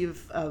policy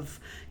of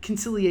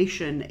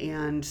conciliation,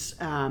 and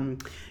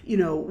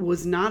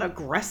was not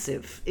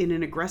aggressive in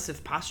an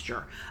aggressive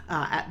posture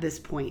at this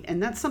point,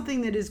 and that's something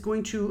that is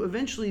going to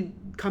eventually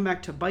come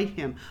back to bite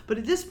him. But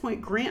at this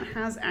point, Grant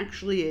has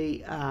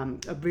actually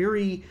a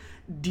very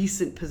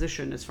decent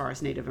position as far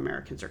as Native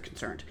Americans are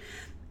concerned.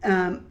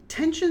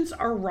 Tensions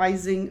are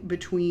rising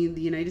between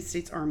the United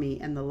States Army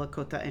and the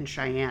Lakota and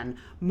Cheyenne,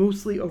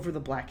 mostly over the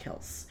Black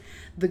Hills.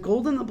 The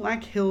gold in the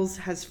Black Hills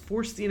has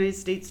forced the United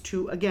States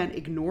to, again,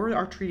 ignore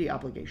our treaty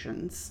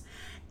obligations,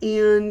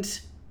 and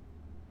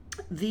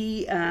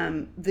the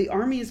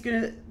Army is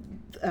going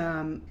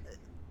to...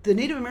 the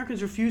Native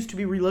Americans refuse to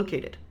be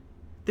relocated.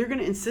 They're going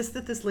to insist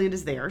that this land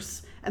is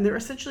theirs, and they're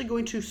essentially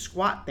going to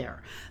squat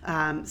there.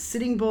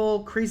 Sitting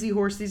Bull, Crazy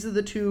Horse, these are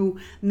the two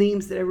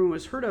names that everyone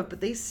has heard of,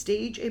 but they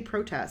stage a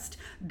protest,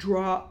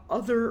 draw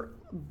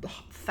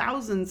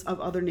thousands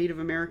of other Native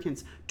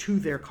Americans to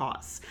their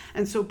cause.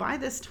 And so by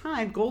this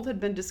time, gold had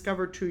been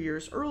discovered 2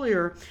 years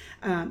earlier.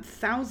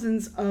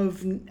 Thousands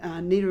of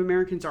Native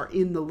Americans are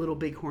in the Little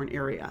Bighorn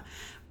area.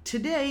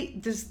 Today,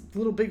 this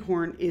Little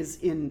Bighorn is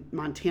in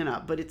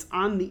Montana, but it's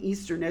on the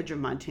eastern edge of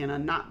Montana,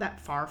 not that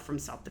far from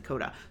South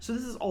Dakota. So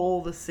this is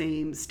all the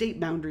same. State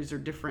boundaries are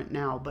different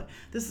now, but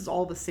this is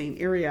all the same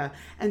area.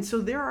 And so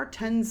there are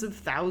tens of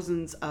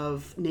thousands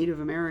of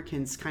Native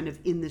Americans kind of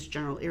in this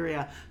general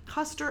area.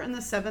 Custer and the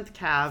 7th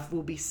Cav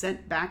will be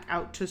sent back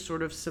out to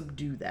sort of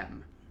subdue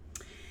them.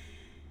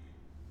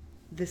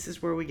 This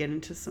is where we get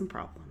into some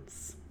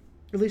problems,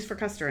 at least for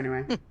Custer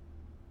anyway.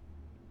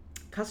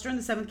 Custer and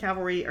the 7th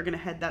Cavalry are going to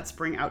head that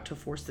spring out to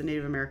force the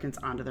Native Americans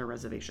onto their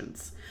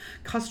reservations.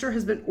 Custer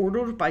has been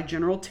ordered by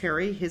General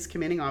Terry, his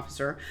commanding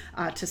officer,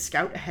 to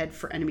scout ahead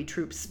for enemy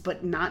troops,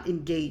 but not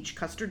engage.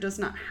 Custer does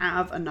not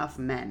have enough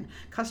men.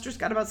 Custer's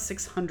got about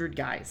 600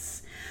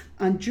 guys.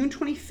 On June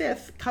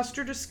 25th,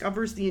 Custer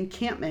discovers the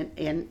encampment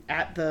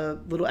at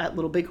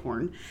Little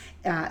Bighorn.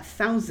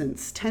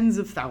 Thousands, tens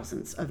of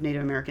thousands of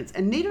Native Americans.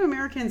 And Native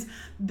Americans,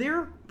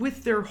 they're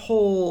with their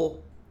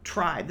whole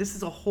tribe. This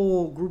is a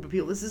whole group of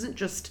people. This isn't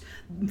just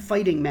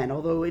fighting men,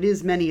 although it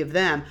is many of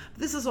them.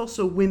 This is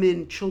also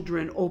women,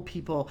 children, old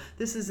people.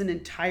 This is an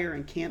entire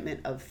encampment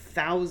of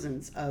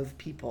thousands of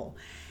people.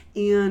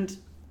 And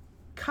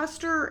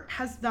Custer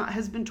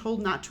has been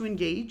told not to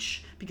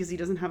engage because he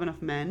doesn't have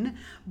enough men,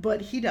 but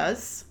he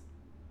does,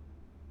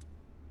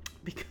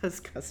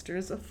 because Custer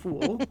is a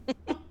fool.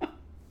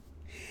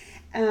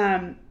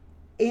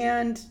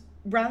 And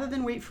rather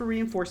than wait for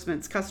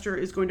reinforcements, Custer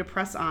is going to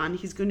press on.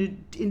 He's going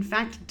to, in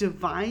fact,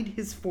 divide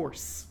his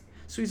force.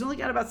 So he's only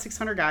got about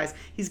 600 guys.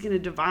 He's going to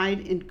divide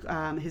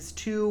in his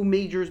two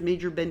majors,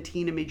 Major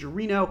Benteen and Major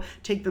Reno,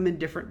 take them in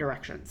different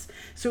directions.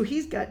 So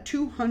he's got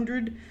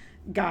 200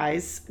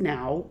 guys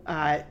now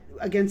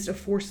against a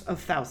force of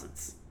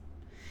thousands.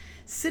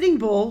 Sitting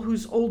Bull,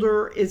 who's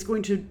older, is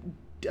going to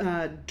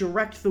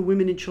direct the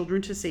women and children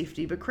to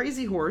safety, but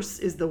Crazy Horse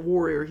is the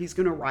warrior. He's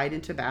going to ride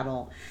into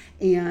battle,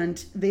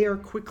 and they are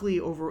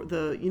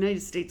the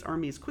United States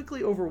Army is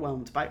quickly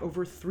overwhelmed by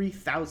over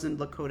 3,000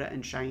 Lakota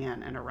and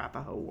Cheyenne and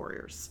Arapaho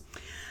warriors.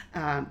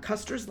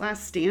 Custer's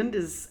last stand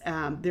is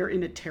they're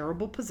in a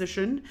terrible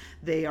position.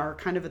 They are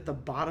kind of at the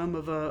bottom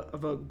of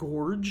a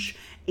gorge,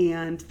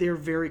 and they're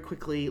very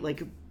quickly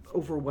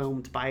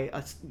overwhelmed by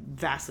a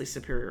vastly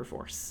superior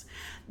force.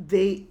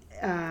 They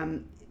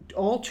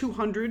all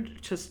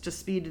 200, just to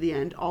speed to the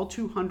end, all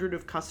 200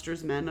 of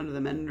Custer's men, the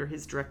men under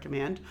his direct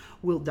command,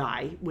 will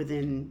die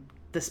within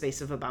the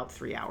space of about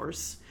 3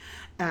 hours,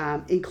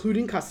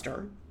 including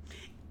Custer.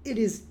 It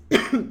is,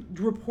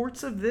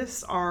 reports of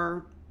this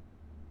are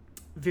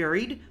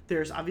varied.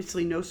 There's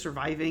obviously no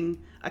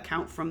surviving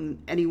account from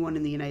anyone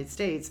in the United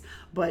States,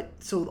 but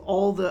so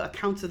all the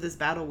accounts of this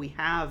battle we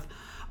have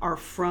are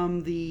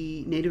from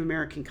the Native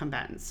American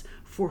combatants,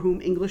 for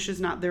whom English is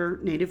not their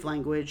native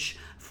language,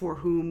 for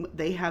whom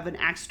they have an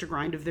axe to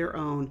grind of their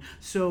own.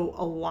 So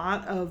a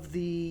lot of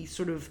the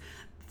sort of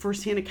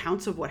firsthand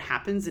accounts of what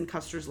happens in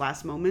Custer's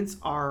last moments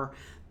are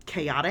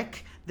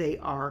chaotic, they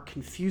are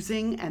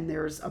confusing, and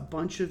there's a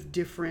bunch of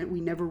different,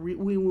 we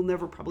will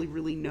never probably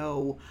really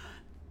know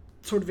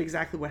sort of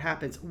exactly what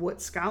happens.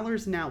 What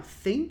scholars now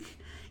think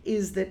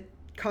is that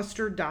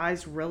Custer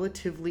dies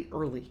relatively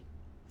early,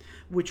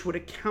 which would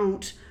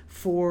account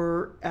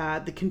for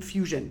the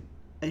confusion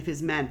of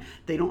his men.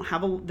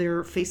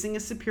 They're facing a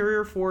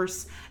superior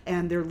force,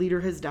 and their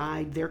leader has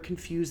died. They're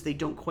confused. They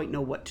don't quite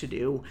know what to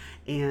do,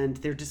 and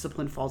their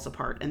discipline falls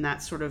apart. And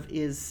that sort of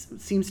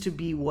seems to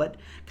be what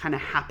kind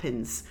of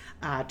happens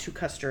to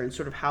Custer, and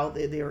sort of how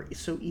they are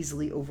so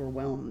easily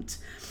overwhelmed.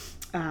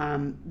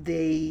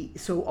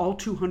 So all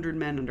 200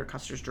 men under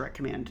Custer's direct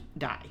command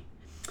die.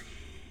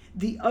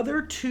 The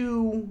other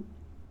two,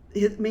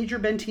 Major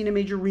Benteen and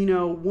Major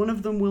Reno, one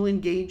of them will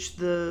engage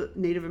the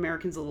Native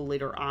Americans a little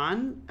later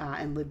on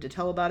and live to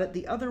tell about it.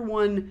 The other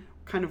one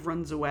kind of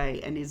runs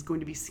away and is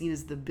going to be seen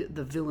as the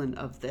villain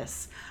of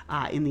this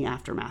in the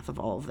aftermath of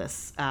all of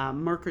this.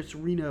 Marcus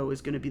Reno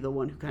is going to be the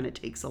one who kind of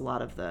takes a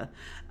lot of the,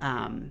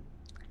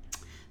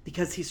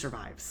 because he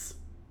survives,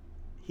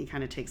 he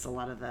kind of takes a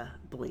lot of the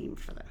blame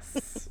for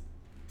this.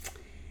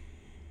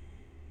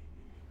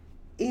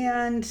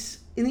 And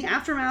in the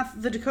aftermath,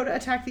 the Dakota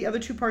attack the other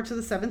two parts of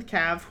the 7th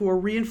Cav, who are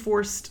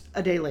reinforced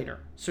a day later.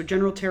 So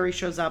General Terry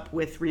shows up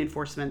with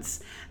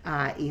reinforcements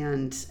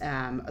and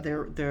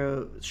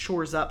they're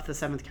shores up the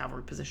 7th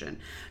Cavalry position.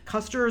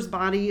 Custer's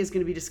body is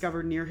going to be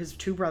discovered near his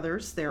two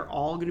brothers. They're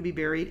all going to be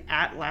buried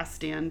at Last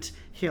Stand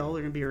Hill.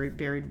 They're going to be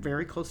buried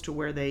very close to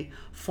where they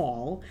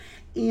fall.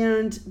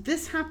 And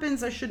this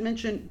happens, I should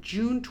mention,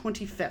 June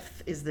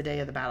 25th is the day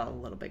of the Battle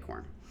of Little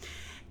Bighorn.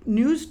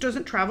 News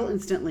doesn't travel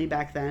instantly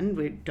back then.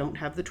 We don't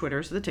have the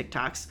Twitters or the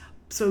TikToks.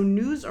 So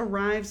news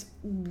arrives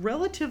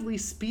relatively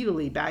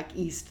speedily back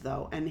east,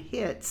 though, and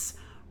hits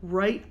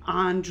right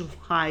on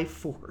July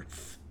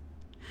 4th.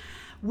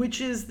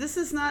 This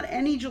is not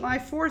any July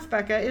 4th,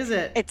 Becca, is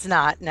it? It's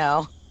not,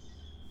 no.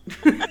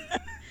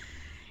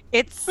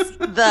 It's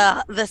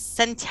the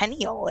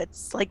centennial.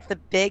 It's like the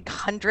big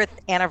 100th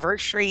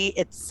anniversary.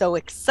 It's so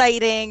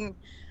exciting.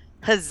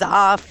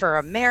 Huzzah for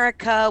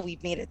America.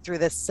 We've made it through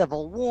the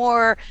Civil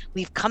War.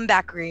 We've come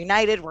back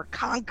reunited. We're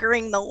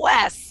conquering the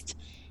West.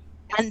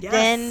 And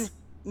then Yes.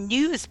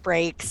 news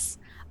breaks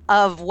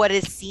of what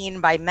is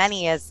seen by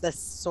many as this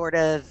sort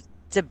of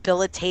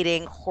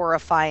debilitating,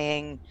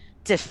 horrifying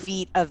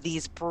defeat of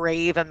these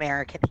brave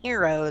American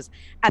heroes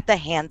at the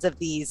hands of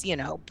these,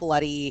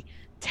 bloody,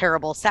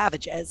 terrible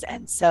savages.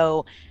 And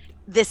so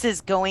this is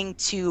going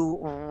to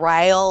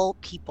rile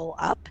people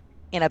up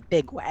in a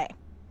big way.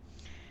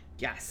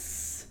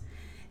 Yes.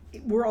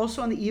 We're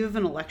also on the eve of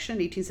an election.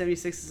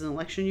 1876 is an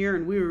election year,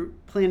 and we were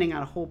planning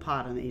on a whole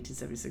pod on the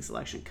 1876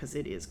 election because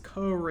it is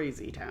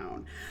crazy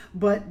town.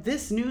 But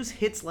this news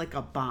hits like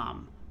a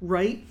bomb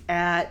right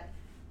at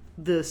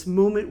this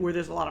moment where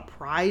there's a lot of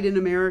pride in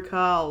America,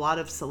 a lot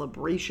of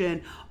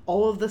celebration.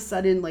 All of the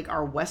sudden, like,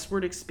 our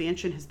westward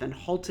expansion has been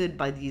halted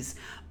by these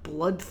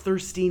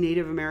bloodthirsty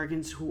Native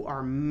Americans who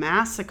are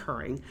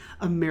massacring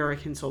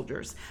American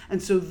soldiers.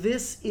 And so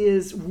this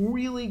is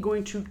really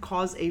going to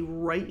cause a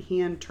right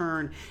hand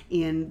turn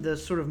in the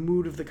sort of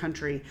mood of the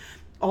country.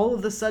 All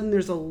of a sudden,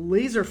 there's a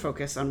laser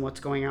focus on what's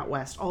going out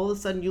west. All of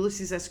a sudden,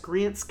 Ulysses S.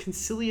 Grant's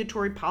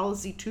conciliatory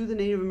policy to the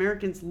Native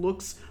Americans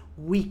looks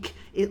weak.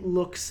 It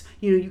looks,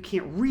 you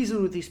can't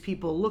reason with these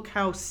people. Look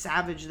how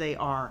savage they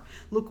are.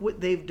 Look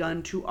what they've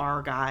done to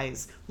our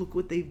guys. Look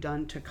what they've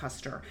done to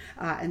Custer.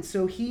 And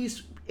so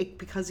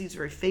because he's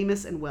very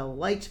famous and well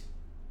liked,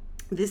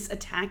 this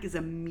attack is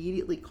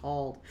immediately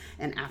called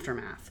an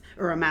aftermath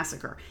or a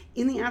massacre.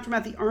 In the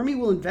aftermath, the army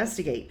will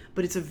investigate,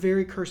 but it's a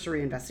very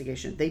cursory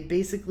investigation. They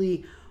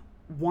basically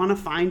want to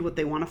find what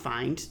they want to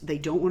find. They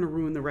don't want to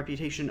ruin the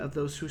reputation of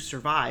those who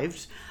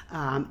survived,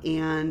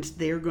 and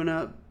they're going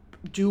to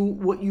do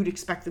what you'd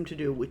expect them to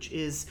do, which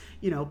is,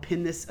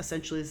 pin this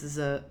essentially as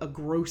a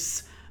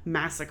gross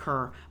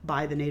massacre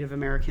by the Native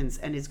Americans,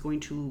 and is going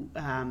to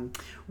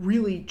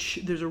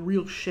there's a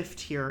real shift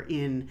here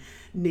in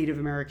Native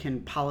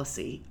American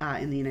policy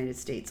in the United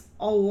States.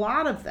 A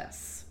lot of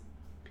this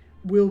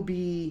will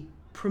be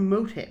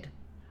promoted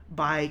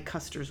by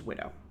Custer's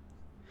widow.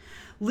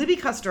 Libby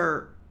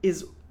Custer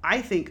is,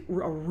 I think,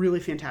 a really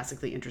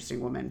fantastically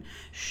interesting woman.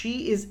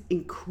 She is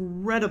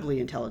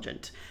incredibly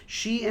intelligent.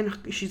 She's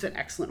an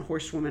excellent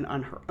horsewoman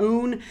on her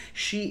own.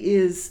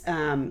 She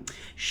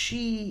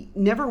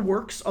never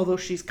works, although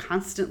she's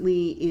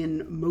constantly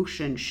in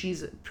motion.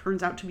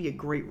 Turns out to be a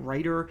great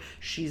writer.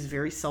 She's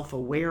very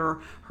self-aware.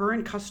 Her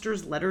and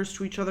Custer's letters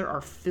to each other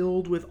are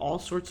filled with all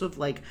sorts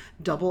of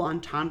double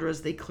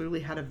entendres. They clearly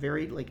had a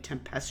very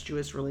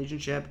tempestuous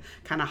relationship,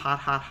 kind of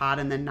hot,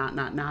 and then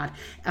not.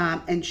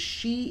 And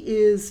she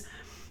is,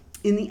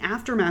 in the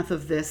aftermath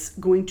of this,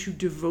 going to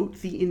devote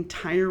the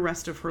entire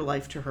rest of her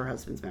life to her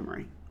husband's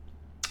memory.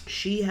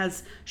 She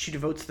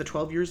devotes the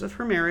 12 years of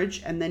her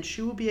marriage, and then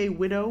she will be a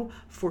widow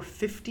for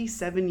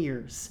 57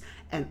 years.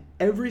 And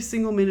every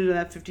single minute of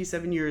that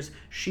 57 years,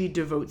 she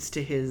devotes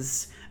to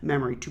his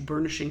memory, to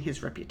burnishing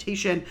his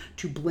reputation,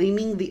 to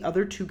blaming the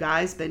other two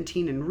guys,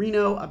 Benteen and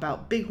Reno,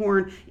 about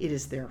Bighorn. It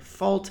is their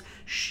fault.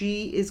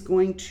 She is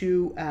going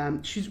to,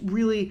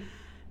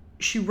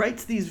 she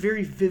writes these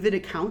very vivid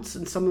accounts,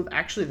 and some of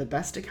actually the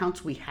best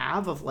accounts we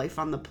have of life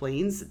on the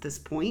plains at this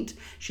point.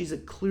 She's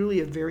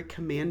clearly a very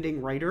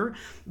commanding writer,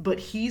 but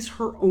he's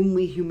her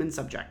only human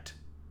subject.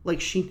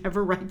 She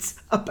never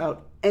writes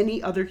about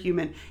any other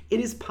human. It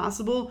is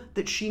possible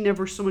that she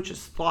never so much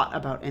as thought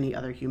about any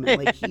other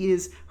human. He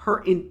is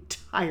her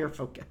entire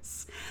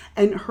focus.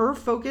 And her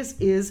focus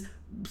is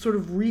sort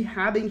of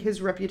rehabbing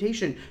his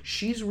reputation.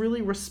 She's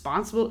really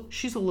responsible.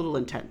 She's a little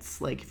intense.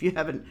 If you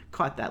haven't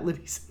caught that,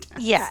 Libby's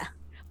intense. Yeah.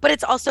 But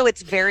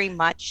it's very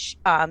much,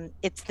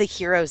 it's the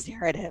hero's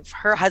narrative.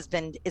 Her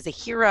husband is a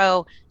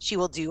hero. She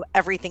will do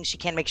everything she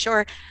can, make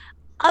sure.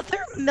 Other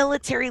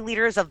military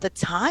leaders of the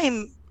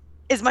time,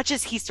 as much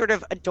as he's sort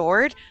of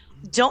adored,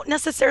 don't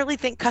necessarily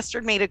think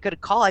Custer made a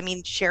good call. I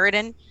mean,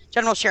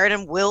 General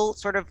Sheridan will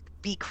sort of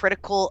be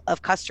critical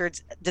of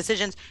Custer's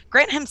decisions.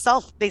 Grant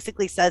himself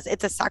basically says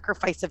it's a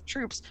sacrifice of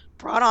troops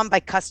brought on by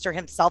Custer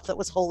himself that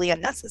was wholly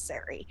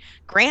unnecessary.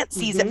 Grant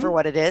sees it for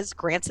what it is.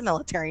 Grant's a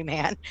military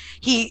man.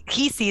 He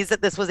sees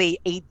that this was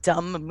a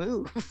dumb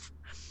move.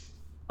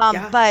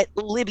 But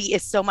Libby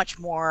is so much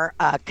more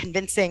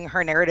convincing.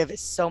 Her narrative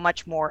is so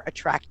much more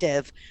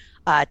attractive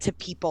to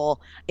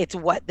people. It's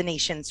what the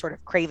nation's sort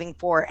of craving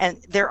for.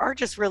 And there are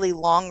just really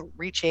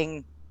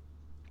long-reaching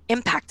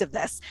impact of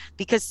this,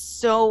 because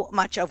so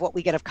much of what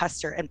we get of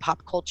Custer and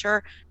pop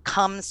culture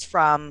comes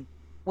from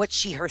what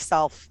she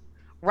herself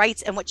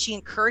writes and what she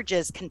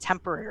encourages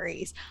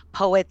contemporaries,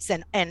 poets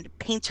and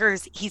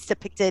painters. He's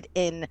depicted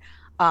in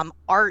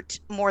art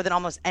more than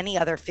almost any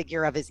other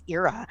figure of his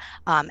era,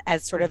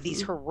 as sort of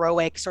these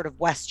heroic sort of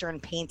Western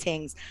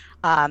paintings.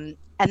 And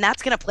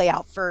that's going to play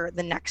out for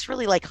the next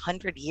really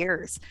 100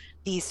 years.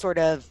 These sort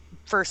of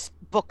first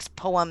books,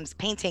 poems,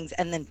 paintings,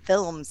 and then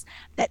films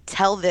that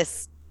tell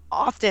this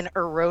often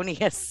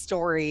erroneous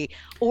story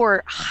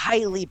or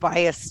highly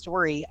biased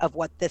story of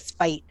what this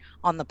fight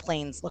on the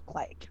plains looked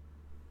like.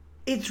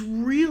 It's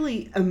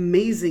really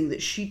amazing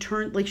that she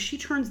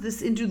turns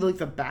this into like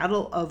the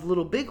Battle of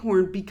Little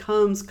Bighorn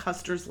becomes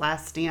Custer's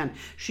last stand.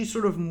 She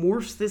sort of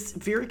morphs this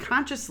very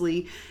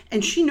consciously,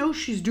 and she knows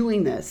she's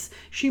doing this.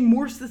 She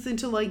morphs this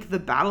into like the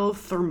Battle of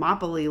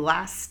Thermopylae,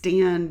 last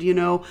stand,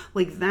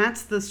 like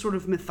that's the sort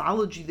of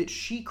mythology that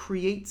she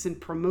creates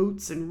and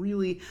promotes. And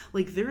really,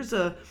 like, there's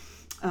a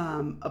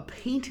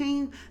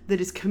painting that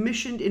is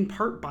commissioned in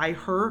part by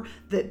her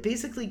that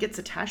basically gets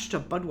attached to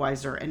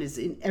Budweiser and is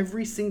in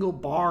every single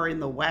bar in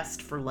the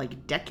West for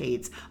like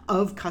decades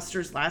of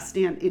Custer's Last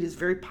Stand. It is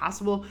very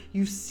possible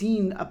you've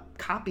seen a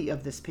copy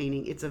of this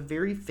painting. It's a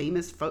very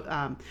famous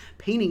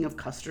painting of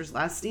Custer's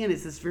Last Stand.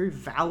 It's this very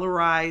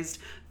valorized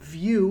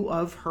view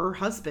of her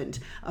husband,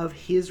 of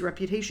his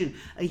reputation.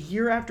 A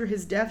year after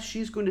his death,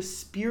 she's going to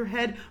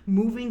spearhead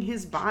moving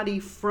his body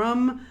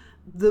from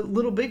the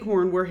Little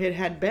Bighorn where it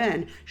had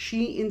been.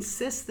 She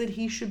insists that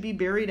he should be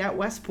buried at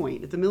West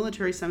Point, at the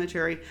military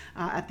cemetery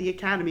at the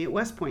academy at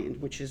West Point,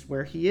 which is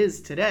where he is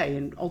today,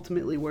 and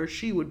ultimately where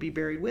she would be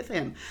buried with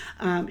him.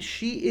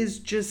 She is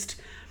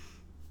just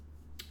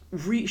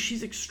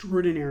she's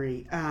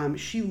extraordinary.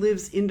 She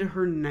lives into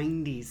her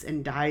 90s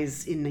and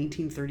dies in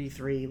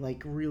 1933,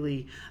 like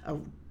really a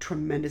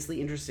tremendously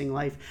interesting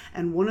life.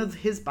 And one of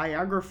his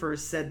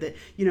biographers said that,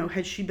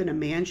 had she been a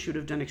man, she would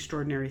have done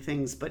extraordinary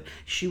things, but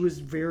she was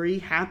very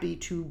happy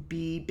to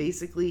be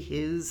basically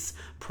his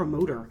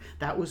promoter.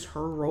 That was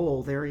her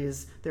role.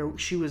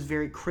 She was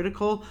very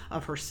critical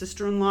of her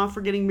sister-in-law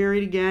for getting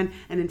married again.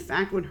 And in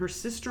fact, when her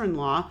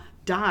sister-in-law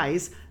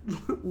dies,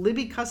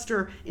 Libby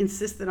Custer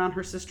insists that on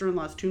her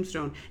sister-in-law's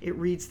tombstone it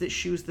reads that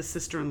she was the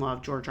sister-in-law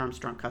of George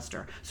Armstrong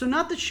Custer. So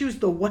not that she was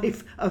the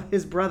wife of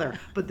his brother,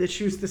 but that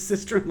she was the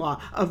sister-in-law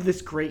of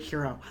this great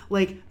hero.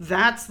 Like,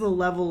 that's the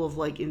level of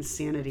like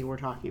insanity we're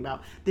talking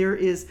about. There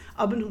is,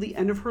 up until the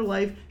end of her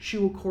life, she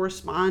will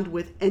correspond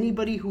with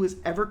anybody who is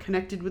ever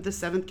connected with the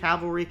 7th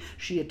Cavalry.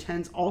 She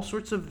attends all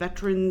sorts of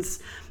veterans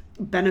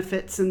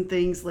benefits and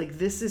things. Like,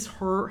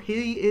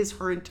 he is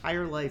her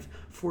entire life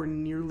for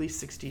nearly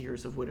 60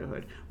 years of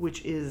widowhood,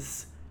 which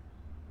is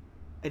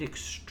an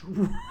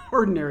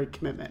extraordinary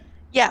commitment.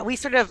 Yeah, we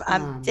sort of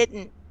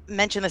didn't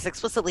mention this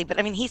explicitly, but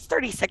I mean, he's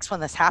 36 when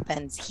this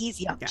happens.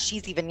 He's young, yeah.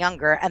 She's even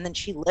younger, and then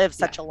she lives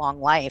such a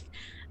long life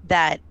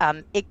that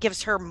it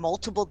gives her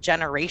multiple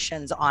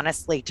generations,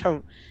 honestly,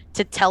 to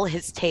tell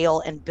his tale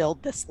and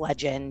build this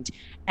legend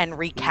and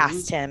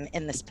recast him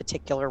in this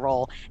particular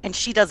role. And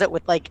she does it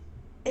with like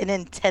an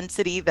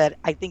intensity that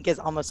I think is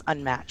almost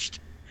unmatched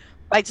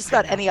by just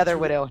about any other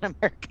widow in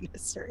American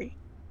history.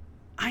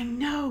 I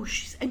know.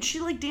 She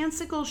like Dan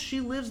Sickles,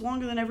 she lives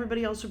longer than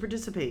everybody else who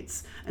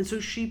participates. And so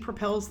she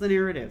propels the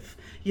narrative.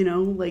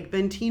 Like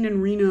Benteen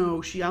and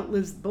Reno, she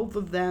outlives both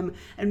of them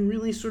and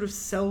really sort of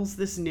sells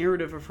this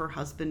narrative of her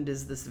husband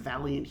as this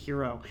valiant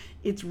hero.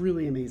 It's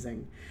really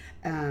amazing.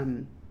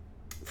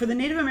 For the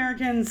Native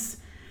Americans,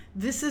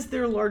 this is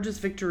their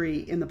largest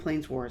victory in the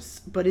Plains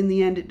Wars, but in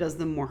the end it does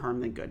them more harm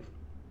than good.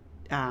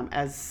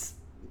 As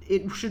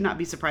it should not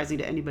be surprising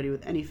to anybody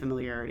with any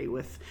familiarity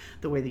with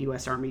the way the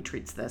U.S. Army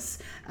treats this.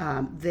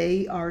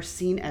 They are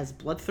seen as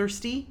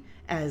bloodthirsty,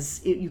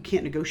 you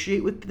can't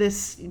negotiate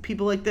with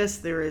people like this.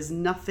 There is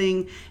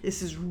nothing.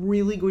 This is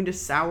really going to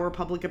sour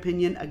public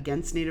opinion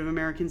against Native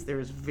Americans. There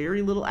is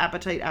very little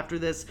appetite after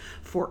this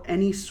for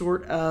any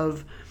sort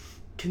of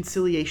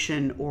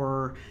conciliation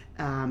or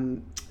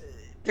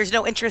there's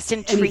no interest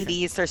in treaties.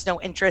 Anything. There's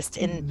no interest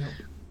in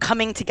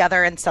coming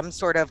together in some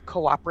sort of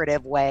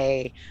cooperative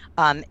way.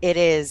 It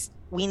is,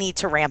 we need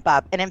to ramp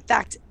up. And in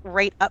fact,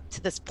 right up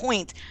to this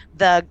point,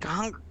 the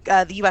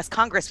U.S.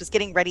 Congress was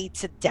getting ready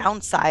to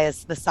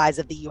downsize the size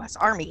of the U.S.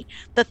 Army.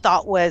 The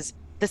thought was,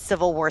 the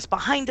Civil War is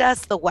behind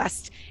us. The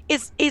West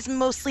is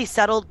mostly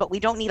settled, but we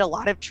don't need a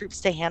lot of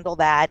troops to handle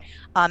that,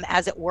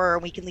 as it were.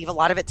 We can leave a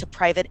lot of it to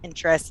private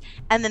interests.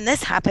 And then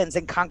this happens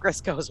and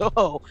Congress goes,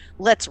 oh,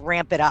 let's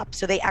ramp it up.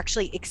 So they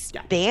actually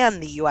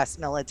expand the U.S.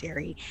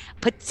 military,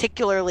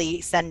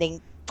 particularly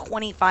sending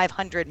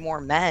 2,500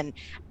 more men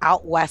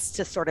out west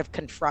to sort of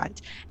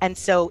confront. And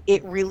so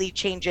it really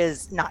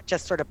changes not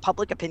just sort of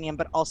public opinion,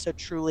 but also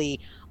truly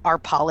our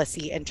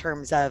policy in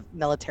terms of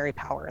military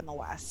power in the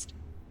West.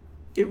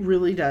 It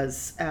really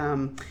does.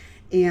 And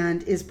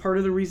is part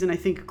of the reason I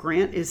think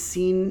Grant is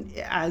seen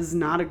as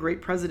not a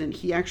great president.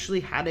 He actually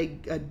had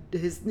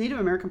his Native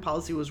American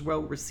policy was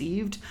well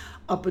received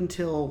up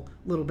until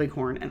Little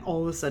Bighorn, and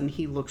all of a sudden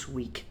he looks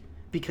weak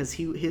because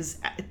his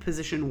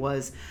position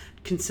was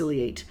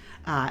conciliate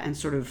and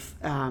sort of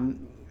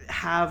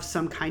have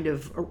some kind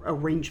of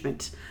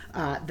arrangement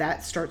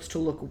that starts to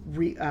look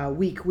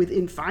weak.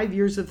 Within 5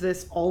 years of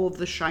this, all of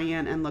the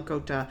Cheyenne and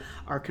Lakota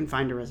are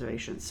confined to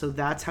reservations. So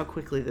that's how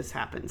quickly this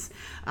happens.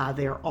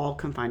 They are all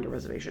confined to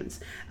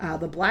reservations.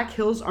 The Black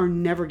Hills are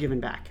never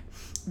given back.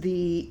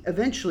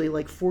 Eventually,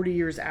 like 40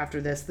 years after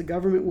this, the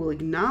government will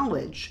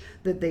acknowledge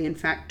that they in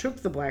fact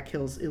took the Black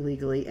Hills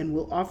illegally and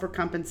will offer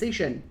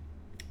compensation.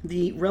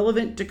 The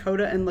relevant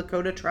Dakota and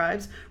Lakota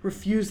tribes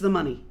refuse the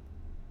money.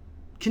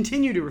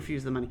 continue to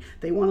refuse the money.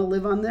 They want to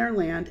live on their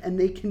land, and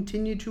they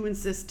continue to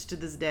insist to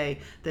this day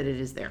that it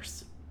is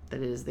theirs,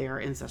 that it is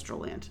their ancestral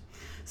land.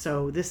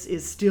 So this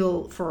is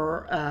still,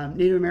 for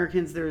Native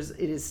Americans, it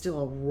is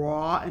still a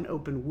raw and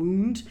open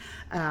wound.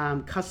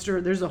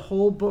 Custer, there's a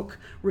whole book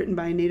written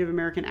by a Native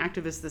American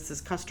activist that says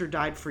Custer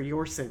died for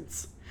your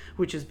sins,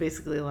 which is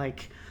basically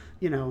like,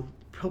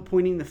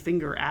 pointing the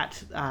finger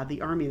at the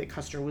army, that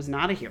Custer was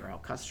not a hero.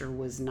 Custer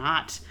was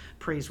not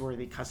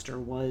praiseworthy. Custer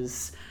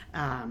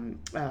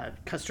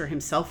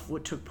himself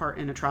took part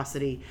in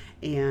atrocity,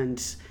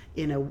 and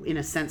in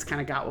a sense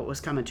kind of got what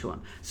was coming to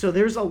him. So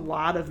there's a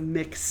lot of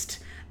mixed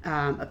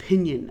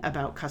opinion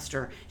about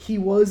Custer. He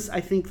was,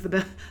 I think,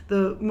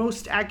 the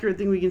most accurate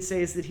thing we can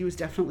say is that he was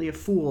definitely a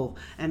fool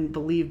and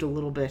believed a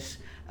little bit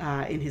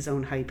in his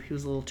own hype. He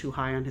was a little too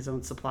high on his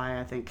own supply,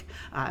 I think,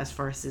 as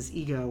far as his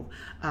ego.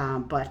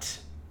 But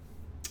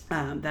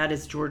that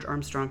is George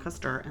Armstrong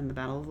Custer and the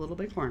Battle of Little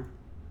Bighorn.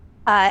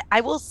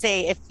 I will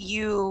say, if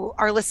you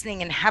are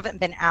listening and haven't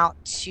been out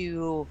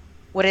to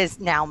what is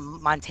now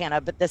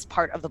Montana, but this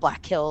part of the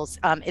Black Hills,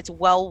 it's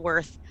well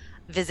worth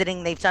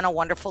visiting. They've done a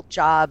wonderful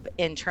job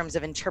in terms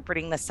of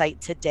interpreting the site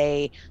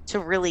today to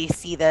really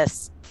see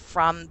this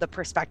from the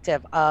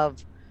perspective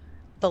of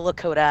the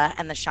Lakota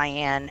and the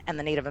Cheyenne and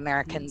the Native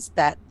Americans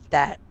that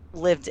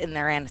lived in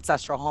their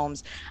ancestral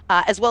homes,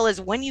 as well as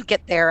when you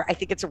get there, I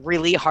think it's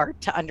really hard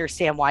to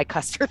understand why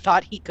Custer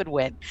thought he could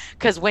win.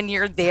 Because when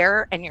you're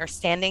there and you're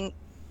standing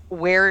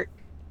where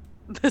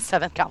the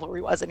 7th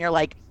Cavalry was, and you're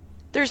like,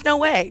 there's no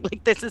way,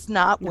 like, this is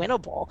not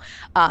winnable.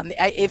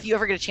 If you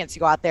ever get a chance to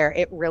go out there,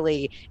 it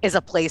really is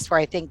a place where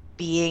I think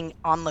being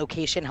on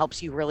location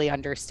helps you really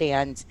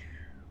understand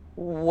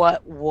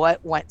what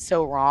went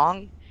so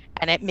wrong.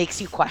 And it makes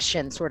you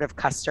question sort of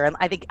Custer. And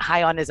I think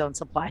high on his own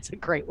supply is a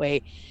great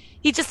way.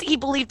 He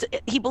believed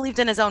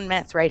in his own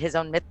myth, right? His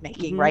own myth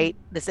making, right?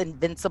 This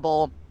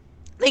invincible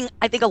thing.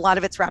 I think a lot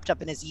of it's wrapped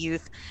up in his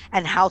youth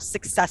and how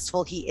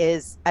successful he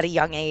is at a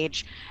young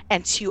age,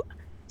 and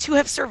to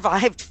have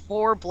survived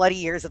 4 bloody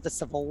years of the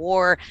Civil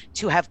War,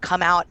 to have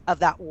come out of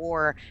that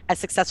war as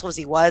successful as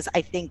he was,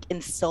 I think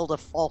instilled a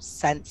false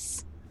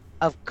sense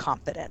of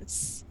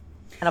confidence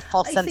and a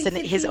false sense in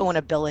his own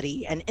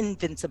ability and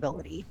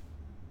invincibility.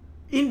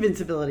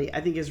 Invincibility, I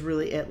think, is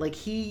really it. Like,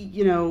 he,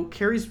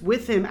 carries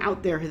with him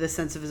out there the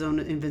sense of his own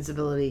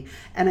invincibility.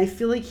 And I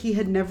feel like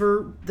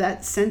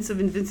that sense of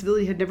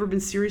invincibility had never been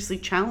seriously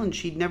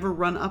challenged. He'd never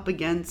run up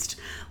against,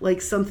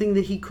 like, something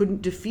that he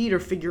couldn't defeat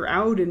or figure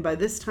out. And by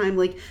this time,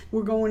 like,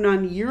 we're going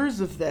on years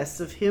of this,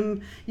 of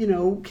him,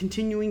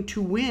 continuing to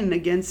win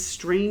against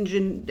strange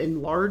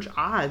and large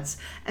odds.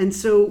 And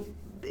so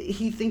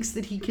he thinks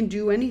that he can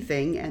do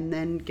anything, and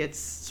then gets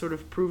sort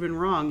of proven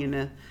wrong in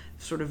a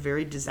sort of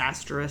very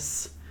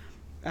disastrous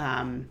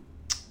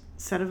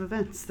set of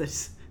events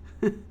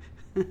that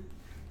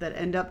that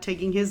end up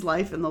taking his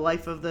life and the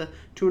life of the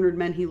 200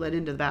 men he led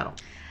into the battle.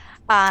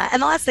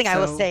 And the last thing I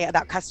will say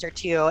about Custer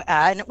too,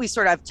 and we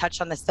sort of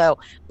touched on this though,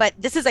 but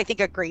this is, I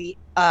think, a great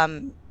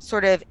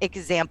sort of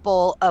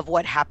example of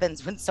what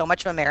happens when so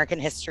much of American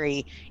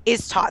history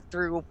is taught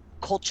through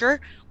culture,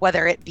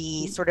 whether it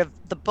be sort of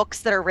the books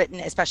that are written,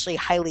 especially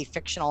highly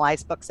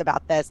fictionalized books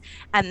about this,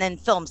 and then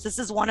films. This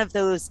is one of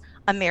those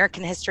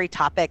American history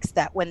topics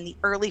that when the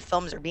early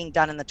films are being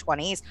done in the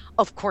 20s,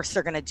 of course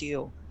they're going to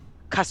do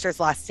Custer's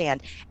Last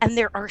Stand. And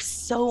there are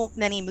so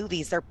many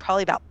movies. There are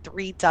probably about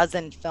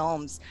 36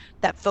 films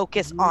that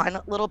focus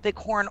on Little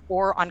Bighorn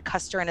or on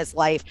Custer and his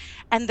life.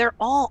 And they're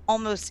all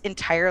almost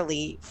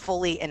entirely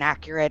fully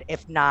inaccurate,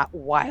 if not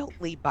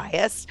wildly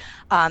biased.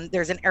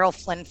 There's an Errol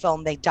Flynn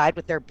film, They Died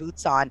with Their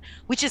Boots On,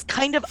 which is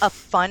kind of a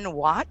fun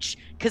watch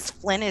because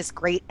Flynn is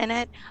great in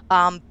it.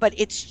 But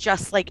it's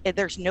just like,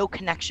 there's no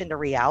connection to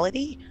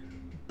reality.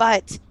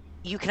 But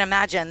you can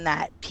imagine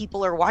that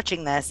people are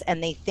watching this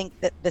and they think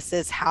that this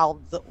is how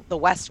the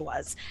West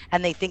was,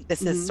 and they think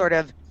this is sort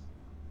of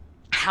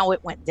how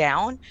it went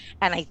down.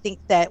 And I think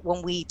that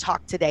when we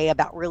talk today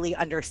about really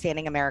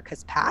understanding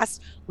America's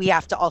past, we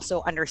have to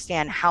also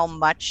understand how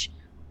much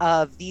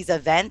of these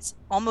events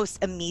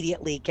almost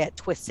immediately get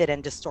twisted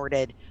and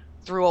distorted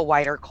through a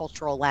wider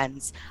cultural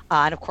lens.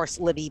 And of course,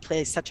 Libby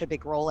plays such a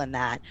big role in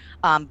that.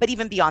 But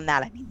even beyond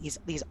that, I mean,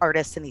 these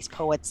artists and these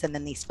poets and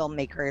then these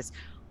filmmakers,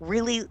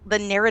 really, the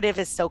narrative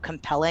is so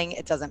compelling,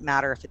 it doesn't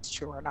matter if it's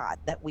true or not,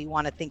 that we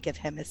want to think of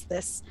him as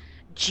this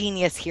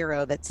genius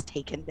hero that's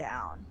taken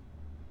down.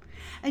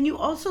 And you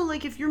also,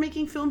 like, if you're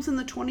making films in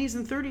the 20s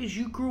and 30s,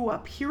 you grew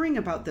up hearing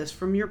about this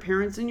from your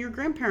parents and your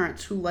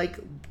grandparents, who, like,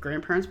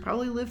 grandparents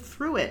probably lived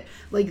through it.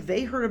 Like,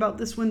 they heard about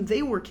this when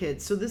they were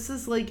kids. So this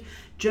is, like,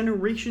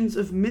 generations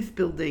of myth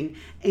building.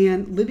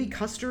 And Libby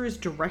Custer is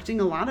directing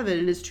a lot of it.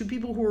 And as two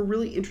people who are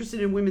really interested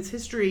in women's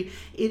history,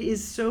 it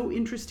is so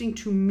interesting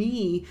to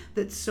me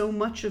that so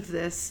much of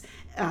this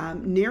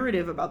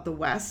narrative about the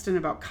West and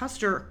about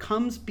Custer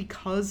comes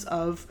because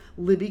of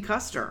Libby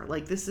Custer.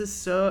 Like, this is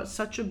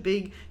such a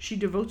big, she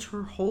devotes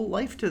her whole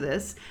life to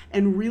this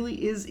and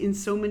really is in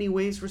so many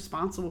ways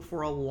responsible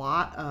for a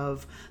lot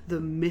of the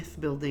myth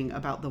building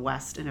about the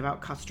West and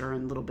about Custer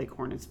and Little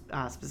Bighorn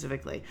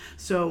specifically.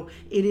 So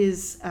it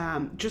is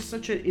just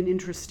such an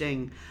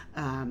interesting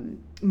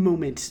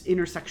moment,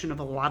 intersection of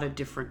a lot of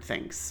different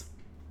things,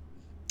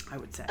 I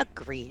would say.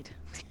 Agreed.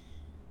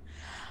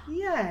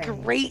 Yay.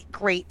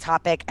 Great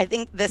topic. I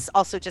think this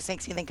also just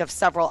makes me think of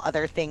several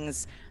other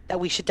things that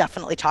we should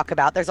definitely talk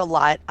about. There's a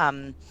lot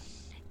in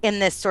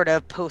this sort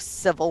of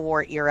post-Civil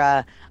War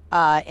era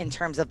in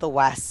terms of the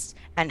West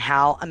and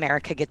how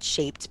America gets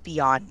shaped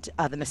beyond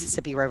the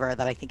Mississippi River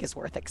that I think is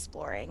worth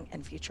exploring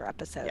in future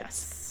episodes.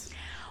 Yes,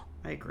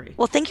 I agree.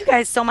 Well, thank you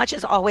guys so much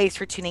as always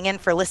for tuning in,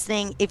 for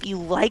listening. If you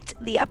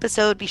liked the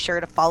episode, be sure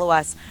to follow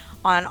us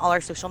on all our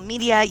social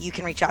media. You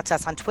can reach out to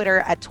us on Twitter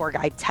at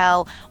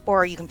TourGuideTell,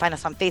 or you can find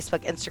us on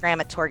Facebook,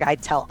 Instagram at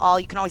TourGuideTellAll.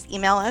 You can always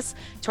email us,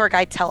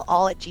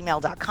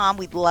 tourguidetellall@gmail.com.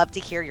 We'd love to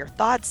hear your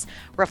thoughts,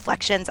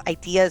 reflections,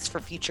 ideas for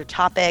future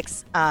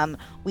topics.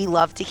 We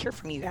love to hear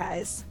from you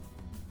guys.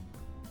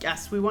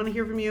 Yes, we want to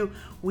hear from you.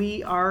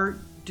 We are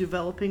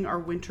developing our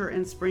winter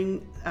and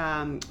spring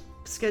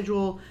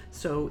schedule.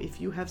 So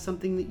if you have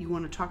something that you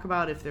want to talk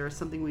about, if there is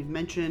something we've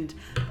mentioned,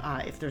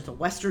 if there's a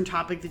Western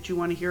topic that you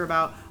want to hear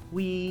about,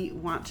 we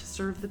want to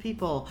serve the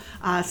people.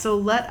 So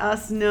let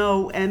us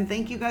know. And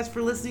thank you guys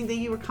for listening. Thank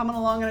you for coming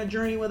along on a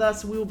journey with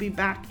us. We will be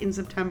back in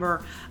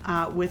September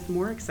with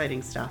more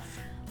exciting stuff.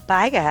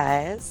 Bye,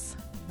 guys.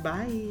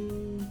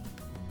 Bye.